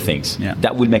doing those things. Yeah.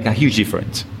 That will make a huge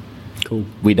difference. Cool.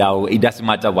 It doesn't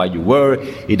matter what you wear,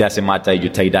 it doesn't matter if you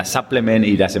take that supplement,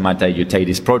 it doesn't matter if you take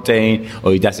this protein,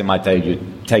 or it doesn't matter if you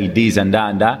take this and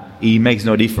that and that. It makes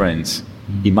no difference.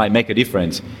 It might make a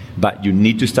difference, but you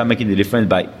need to start making the difference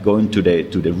by going to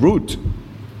the root,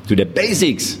 to the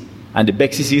basics. And the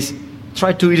basics is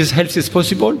try to eat as healthy as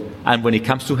possible. And when it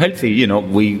comes to healthy,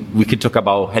 we can talk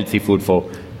about healthy food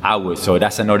for hours. So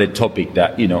that's another topic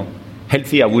that,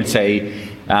 healthy, I would say,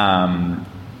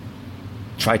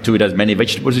 try to eat as many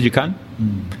vegetables as you can.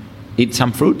 Eat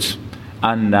some fruits.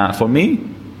 And for me,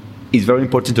 it's very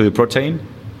important to eat protein.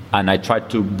 And I try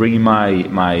to bring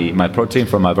my protein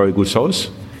from a very good source.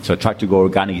 So I try to go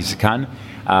organic as I can,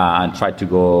 and try to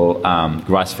go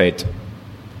grass-fed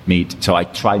meat. So I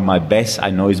try my best. I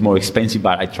know it's more expensive,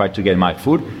 but I try to get my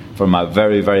food from a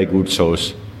very, very good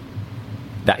source.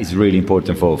 That is really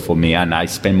important for me, and I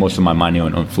spend most of my money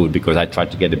on food because I try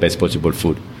to get the best possible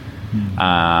food.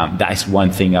 That is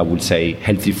one thing I would say,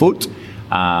 healthy food.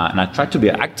 And I try to be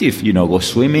active, go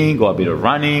swimming, go a bit of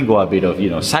running, go a bit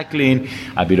of, cycling,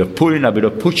 a bit of pulling, a bit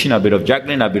of pushing, a bit of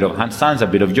juggling, a bit of handstands, a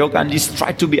bit of yoga, and just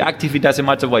try to be active. It doesn't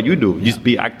matter what you do, just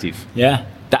be active. Yeah.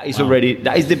 That is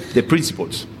the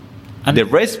principles. And the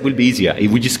rest will be easier. It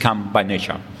will just come by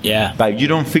nature. Yeah. But if you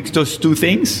don't fix those two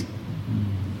things,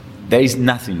 there is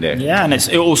nothing there. Yeah, and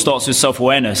it all starts with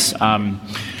self-awareness.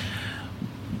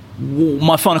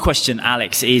 My final question,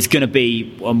 Alex, is going to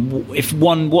be,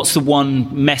 what's the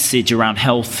one message around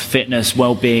health, fitness,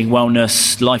 well-being,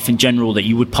 wellness, life in general that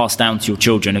you would pass down to your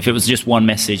children? If it was just one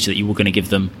message that you were going to give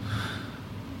them?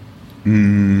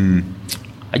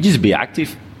 I just be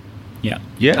active. Yeah.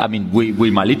 Yeah, I mean,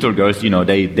 with my little girls,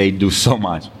 they do so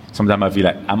much. Sometimes I feel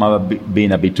like I'm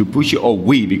being a bit too pushy, or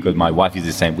because my wife is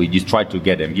the same. We just try to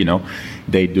get them,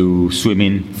 They do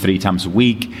swimming 3 times a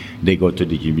week. They go to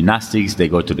the gymnastics. They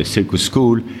go to the circus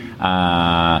school.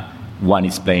 One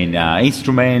is playing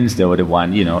instruments. The other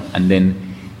one, and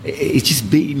then it's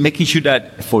just making sure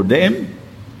that for them,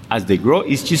 as they grow,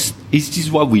 it's just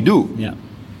what we do. Yeah.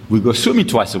 We go swimming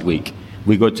twice a week.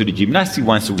 We go to the gymnastics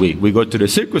once a week. We go to the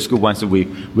circus school once a week.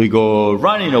 We go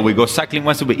running or we go cycling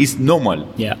once a week. It's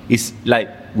normal. Yeah. It's like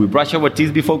we brush our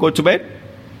teeth before go to bed.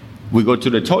 We go to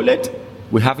the toilet.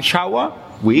 We have a shower.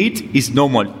 We eat. It's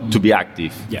normal to be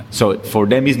active. Yeah. So for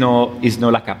them, it's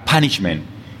not like a punishment.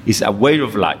 It's a way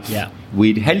of life. Yeah.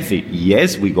 We eat healthy.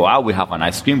 Yes, we go out. We have an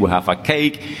ice cream. We have a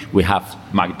cake. We have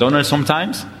McDonald's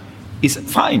sometimes. It's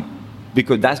fine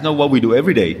because that's not what we do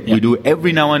every day. Yeah. We do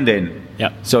every now and then.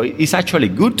 Yeah. So it's actually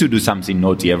good to do something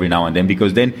naughty every now and then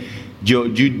because then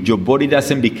your body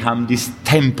doesn't become this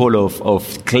temple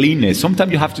of cleanness.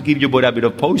 Sometimes you have to give your body a bit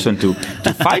of poison to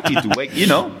fight it, to wake,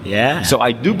 Yeah. So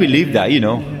I do believe that,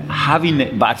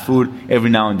 having bad food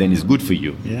every now and then is good for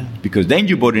you. Yeah. Because then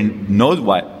your body knows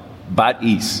what bad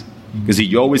is. Because if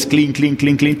you're always clean,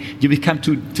 you become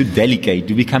too delicate.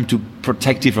 You become too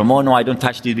protective from, oh no, I don't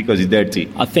touch this because it's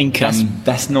dirty. I think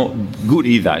that's not good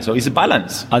either. So it's a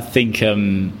balance. I think,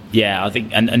 and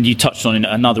you touched on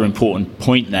another important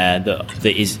point there that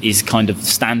is kind of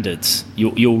standards.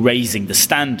 You're raising the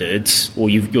standards, or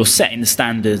you're setting the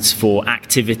standards for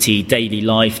activity, daily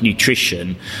life,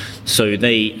 nutrition. So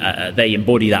they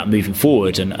embody that moving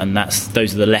forward, and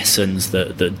those are the lessons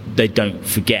that they don't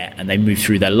forget, and they move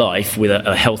through their life with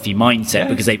a healthy mindset,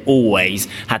 because they've always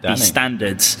had these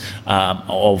standards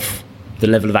of the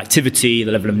level of activity,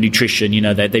 the level of nutrition.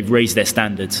 They've raised their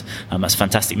standards. That's a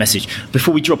fantastic message.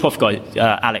 Before we drop off, guys,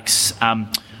 Alex,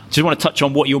 just want to touch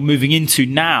on what you're moving into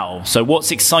now. So what's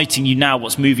exciting you now?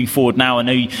 What's moving forward now? I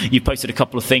know you've posted a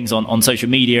couple of things on social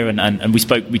media, and we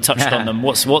touched on them.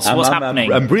 What's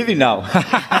happening? I'm breathing now.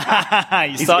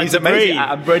 It's amazing. Breathe.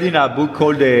 I'm reading a book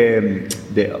called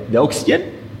the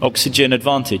Oxygen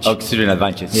Advantage. Oxygen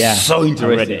Advantage. Yeah. So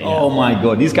interesting. It, Oh my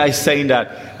God. This guy's saying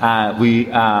that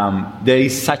there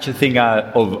is such a thing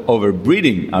of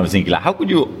overbreathing. I was thinking, like, how could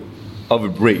you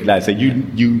overbreathe? Like, so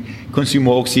you consume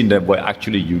more oxygen than what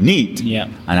actually you need. Yeah.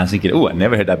 And I was thinking, I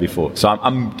never heard that before. So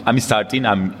I'm starting.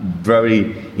 I'm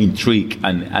very intrigued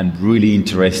and really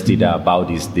interested about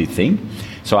this thing.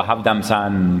 So I have done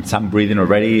some breathing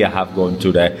already.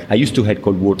 I used to hate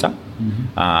cold water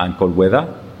and cold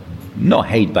weather. Not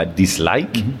hate, but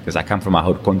dislike, because I come from a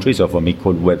hot country. So for me,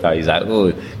 cold weather is like,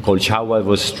 cold shower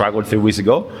was struggled 3 weeks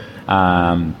ago.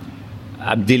 I'm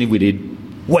dealing with it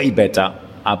way better.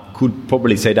 I could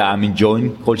probably say that I'm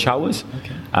enjoying cold showers.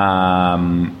 Okay.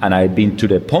 And I've been to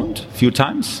the pond a few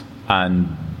times, and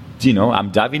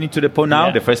I'm diving into the pond now.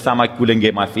 Yeah. The first time I couldn't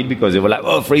get my feet because they were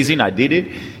like, freezing. I did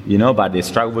it, but the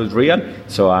struggle was real.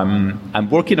 So I'm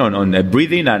working on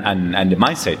breathing and the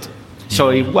mindset. So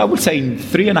I would say in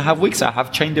 3.5 weeks, I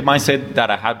have changed the mindset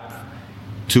that I had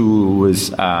towards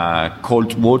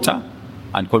cold water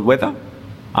and cold weather.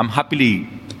 I'm happily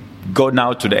go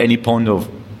now to any pond of,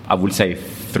 I would say,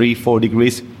 3-4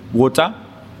 degrees water.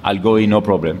 I'll go in, no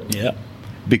problem. Yeah.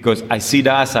 Because I see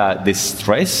that as the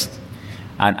stress,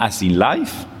 and as in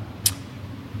life,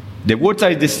 the water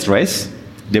is the stress,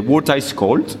 the water is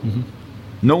cold.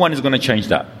 No one is going to change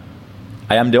that.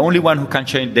 I am the only one who can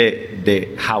change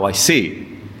the how I see it.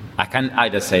 I can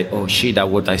either say, that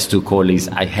water is too cold,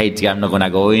 I hate it, I'm not going to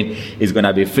go in, it's going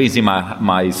to be freezing,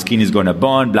 my skin is going to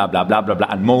burn, blah, blah, blah, blah, blah,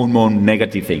 and more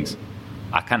negative things.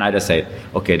 I can either say,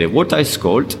 okay, the water is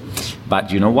cold,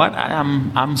 but you know what,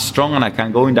 I'm strong and I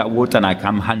can go in that water and I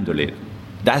can handle it.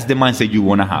 That's the mindset you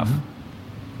want to have.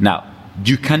 Now,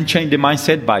 you can change the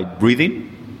mindset by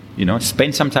breathing,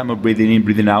 spend some time of breathing in,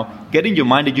 breathing out, get in your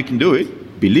mind that you can do it.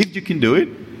 Believe you can do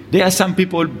it. There are some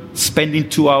people spending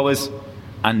 2 hours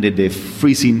under the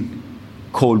freezing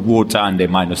cold water under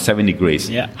 -7 degrees.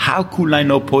 Yeah. How could I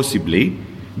not possibly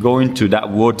go into that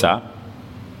water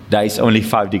that is only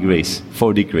 5 degrees,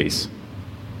 4 degrees?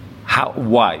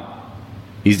 Why?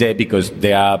 Is that because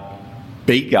they are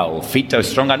bigger or fitter or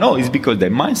stronger? No, it's because their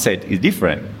mindset is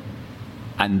different.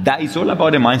 And that is all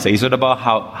about the mindset. It's all about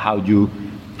how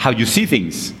you see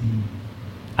things.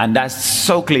 And that's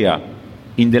so clear.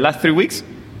 In the last 3 weeks,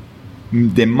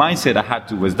 the mindset I had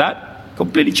towards that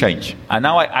completely changed. And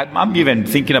now I'm even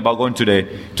thinking about going to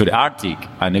the Arctic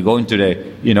and going to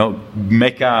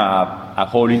make a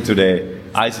hole into the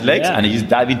ice lakes and just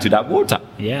dive into that water.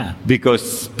 Yeah.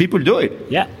 Because people do it.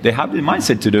 Yeah. They have the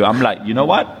mindset to do it. I'm like, you know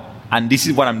what? And this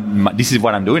is what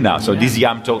I'm doing now. So this year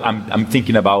I'm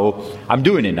thinking about, I'm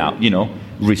doing it now.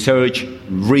 Research,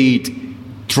 read,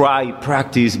 try,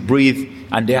 practice, breathe.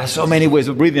 And there are so many ways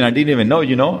of breathing I didn't even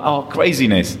know,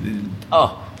 craziness.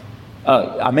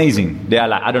 Amazing. There are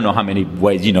like, I don't know how many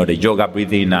ways, the yoga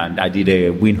breathing, and I did a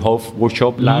Wim Hof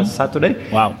workshop last Saturday.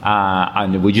 Wow.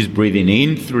 And we're just breathing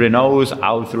in through the nose,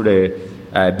 out through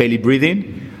the belly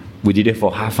breathing. We did it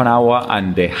for half an hour,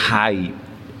 and the high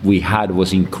we had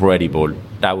was incredible.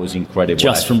 That was incredible.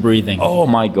 Just from breathing. Oh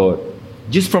my God.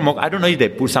 Just from, I don't know if they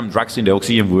put some drugs in the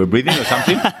oxygen we were breathing or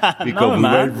something, because we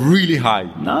were really high.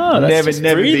 No, that's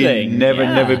never breathing.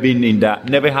 Never been in that.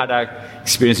 Never had that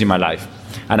experience in my life.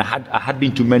 And I had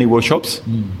been to many workshops,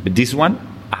 but this one,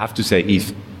 I have to say,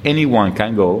 if anyone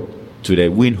can go to the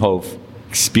Wim Hof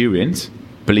experience,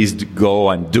 please go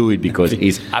and do it, because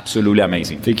it's absolutely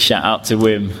amazing. Big shout out to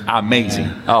Wim. Amazing.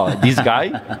 This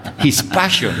guy, his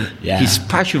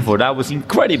passion for that was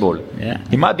incredible. Yeah.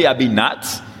 He might be a bit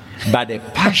nuts, but the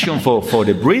passion for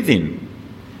the breathing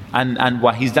and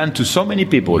what he's done to so many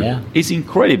people is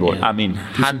incredible. Yeah. I mean,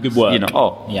 some good work.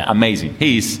 Amazing.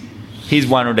 He's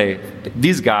one of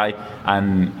this guy,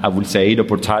 and I would say Ido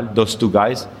Portal, those two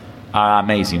guys are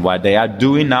amazing. What they are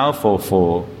doing now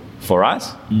for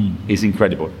us is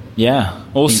incredible. Yeah,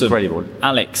 awesome. Incredible.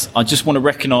 Alex, I just want to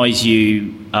recognize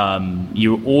you,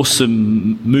 your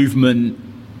awesome movement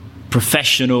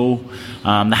professional.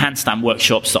 The handstand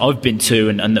workshops that I've been to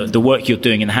and the work you're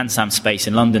doing in the handstand space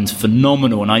in London is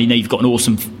phenomenal. And I know you've got an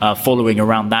awesome following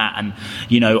around that. And,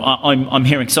 I'm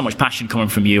hearing so much passion coming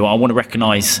from you. I want to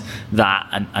recognise that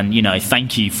and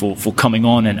thank you for coming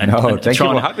on and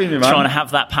trying to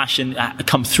have that passion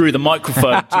come through the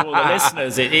microphone to all the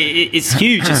listeners. It's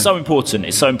huge. It's so important.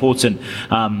 It's so important.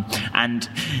 And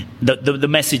the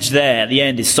message there at the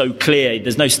end is so clear.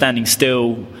 There's no standing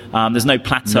still. There's no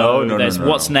plateau. There's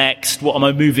what's next. What am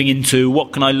I moving into?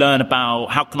 What can I learn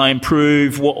about? How can I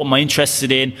improve? What am I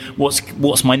interested in?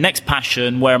 What's my next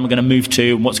passion? Where am I going to move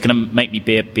to? And what's going to make me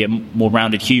be a more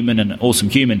rounded human and an awesome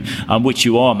human, which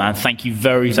you are, man. Thank you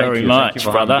very much,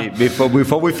 brother.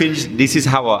 Before we finish, this is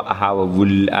how I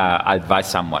will advise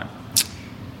someone.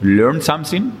 Learn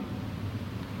something.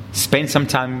 Spend some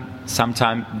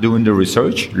time doing the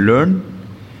research. Learn.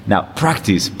 Now,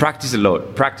 practice a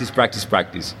lot.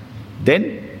 Practice.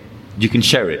 Then you can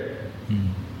share it.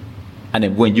 And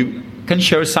then when you can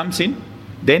share something,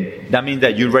 then that means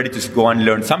that you're ready to go and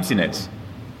learn something else.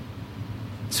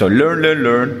 So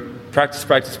learn,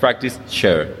 practice,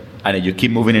 share. And then you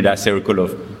keep moving in that circle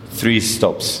of 3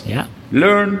 stops. Yeah.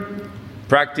 Learn,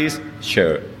 practice,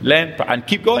 share. Learn, and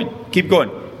keep going.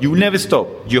 You will never stop.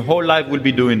 Your whole life will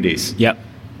be doing this. Yeah.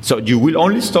 So you will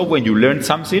only stop when you learn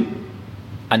something,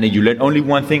 and then you learn only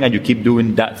one thing and you keep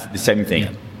doing the same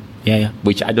thing. Yeah.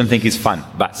 Which I don't think is fun,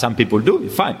 but some people do.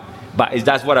 It's fine. But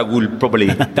that's what I will probably,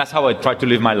 that's how I try to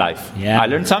live my life. Yeah. I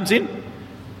learn something,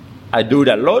 I do it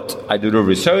a lot, I do the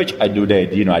research, I do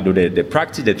the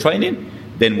practice, the training.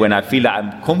 Then when I feel that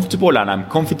I'm comfortable and I'm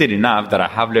confident enough that I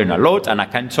have learned a lot and I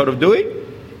can sort of do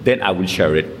it, then I will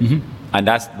share it. Mm-hmm. And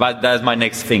that's my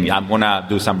next thing. I'm going to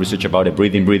do some research about it,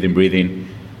 breathing,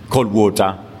 cold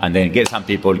water, and then get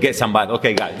somebody,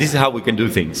 okay, guys, this is how we can do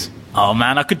things. Oh,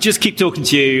 man, I could just keep talking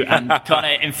to you and kind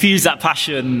of infuse that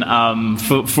passion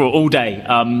for all day.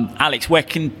 Alex,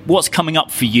 what's coming up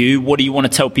for you? What do you want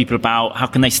to tell people about? How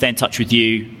can they stay in touch with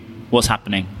you? What's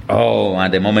happening? Oh,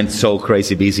 at the moment, so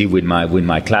crazy busy with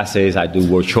my classes. I do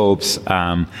workshops.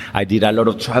 I did a lot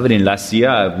of traveling last year.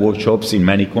 I have workshops in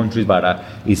many countries, but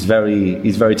it's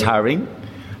very tiring.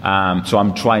 So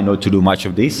I'm trying not to do much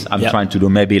of this. I'm trying to do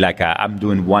maybe I'm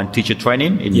doing one teacher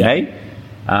training in May,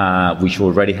 which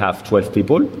already have 12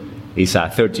 people. It's a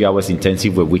 30 hours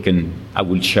intensive where I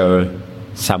will share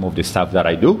some of the stuff that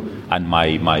I do, and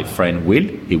my friend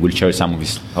he will share some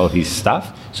of his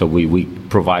stuff. So we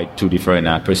provide 2 different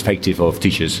perspectives of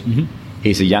teachers. Mm-hmm.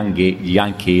 He's a young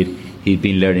kid. He's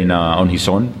been learning on his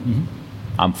own. Mm-hmm.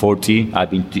 I'm 40.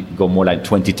 I've got more like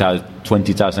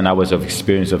 20,000 hours of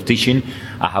experience of teaching.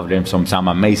 I have learned from some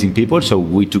amazing people. So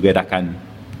we together can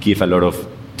give a lot of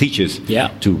teachers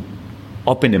to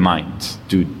open the minds.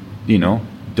 To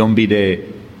don't be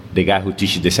the guy who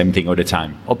teaches the same thing all the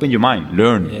time. Open your mind,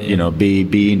 learn.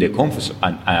 Be in the comfort zone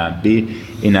and be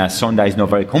in a zone that is not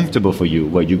very comfortable for you,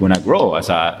 where you're gonna grow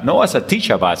not as a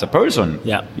teacher but as a person.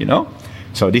 Yeah.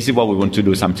 So this is what we want to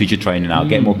do, some teacher training. I'll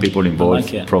get more people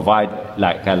involved, provide,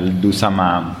 I'll do some,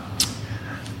 a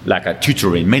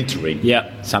tutoring,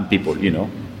 mentoring, some people,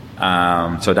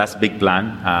 So that's a big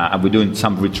plan. And we're doing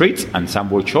some retreats and some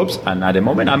workshops. And at the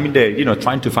moment, I'm in there,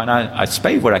 trying to find a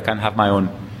space where I can have my own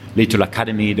little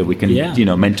academy that we can,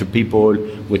 mentor people.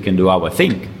 We can do our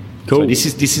thing. Cool. So this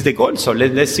is the goal. So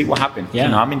let's see what happens.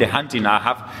 Yeah. I'm in the hunting. I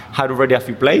have had already a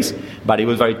few places, but it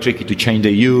was very tricky to change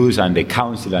the use and the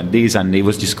council and this, and it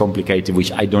was just complicated,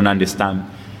 which I don't understand,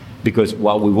 because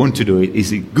what we want to do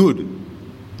is good.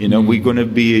 We're not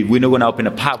going to open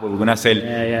a pub where we're going to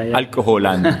sell alcohol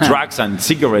and drugs and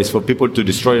cigarettes for people to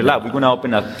destroy their life. We're going to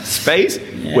open a space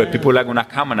where people are going to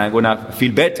come and are going to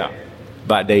feel better.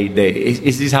 But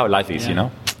this is how life is,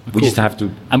 We just have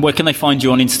to. And where can they find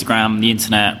you on Instagram, the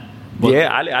internet?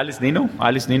 Alice Nino.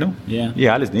 Alice Nino.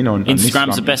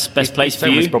 Instagram's the best place for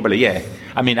you? Probably,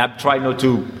 I mean, I've tried not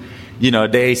to,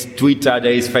 there is Twitter,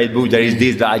 there is Facebook, there is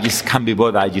this, that I just can't be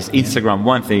bothered. Instagram,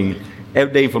 one thing.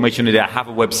 Every information there. I have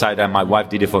a website and my wife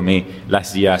did it for me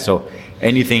last year. So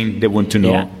anything they want to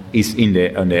know is on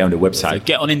the website. So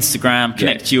get on Instagram,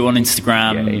 connect to you on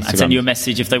Instagram, and send you a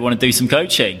message if they want to do some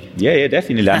coaching. Yeah,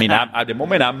 definitely. I mean, at the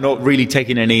moment, I'm not really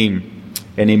taking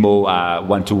any more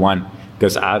one-to-one,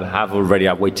 because I have already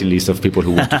a waiting list of people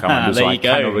who want to come and do so. I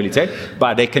cannot really take,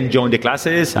 but they can join the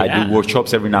classes. I do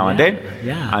workshops every now and then,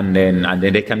 and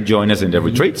then they can join us in the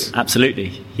retreats.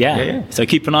 Absolutely, yeah. So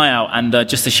keep an eye out, and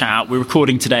just a shout out. We're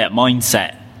recording today at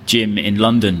Mindset Gym in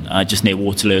London, just near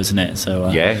Waterloo, isn't it?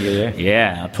 So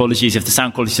yeah. Apologies if the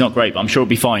sound quality is not great, but I'm sure it'll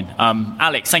be fine.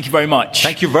 Alex, thank you very much.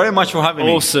 Thank you very much for having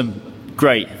me. Awesome,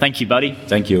 great. Thank you, buddy.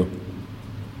 Thank you.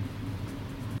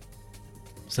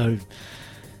 So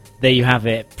there you have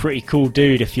it. Pretty cool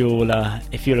dude. If you'll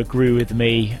agree with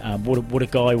me, what a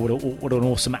guy. What an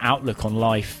awesome outlook on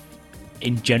life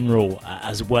in general,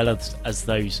 as well as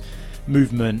those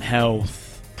movement,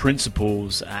 health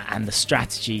principles, and the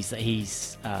strategies that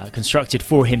he's constructed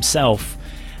for himself.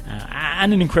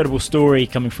 And an incredible story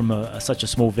coming from such a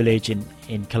small village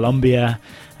in Colombia,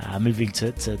 moving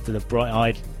to the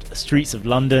bright-eyed streets of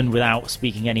London without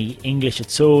speaking any English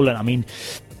at all. And I mean,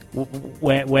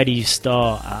 where do you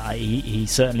start? He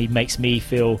certainly makes me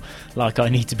feel like I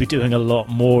need to be doing a lot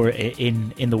more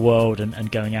in the world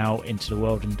and going out into the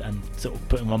world and sort of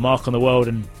putting my mark on the world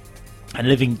and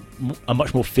living a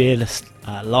much more fearless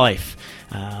life.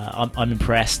 I'm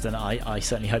impressed, and I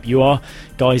certainly hope you are.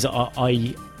 Guys,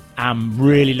 I am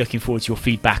really looking forward to your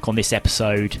feedback on this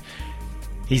episode.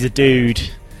 He's a dude.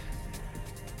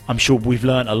 I'm sure we've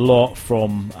learned a lot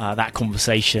from that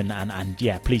conversation, and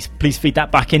yeah, please feed that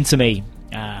back into me.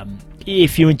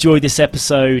 If you enjoyed this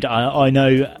episode, I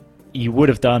know you would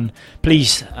have done,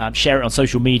 please share it on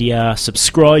social media,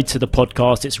 subscribe to the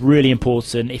podcast. It's really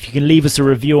important. If you can leave us a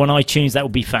review on iTunes, that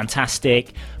would be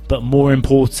fantastic. But more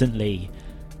importantly,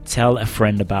 tell a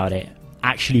friend about it.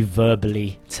 Actually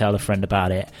verbally tell a friend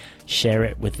about it. Share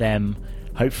it with them.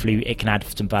 Hopefully it can add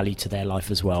some value to their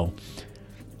life as well.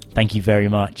 Thank you very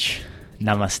much.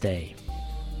 Namaste.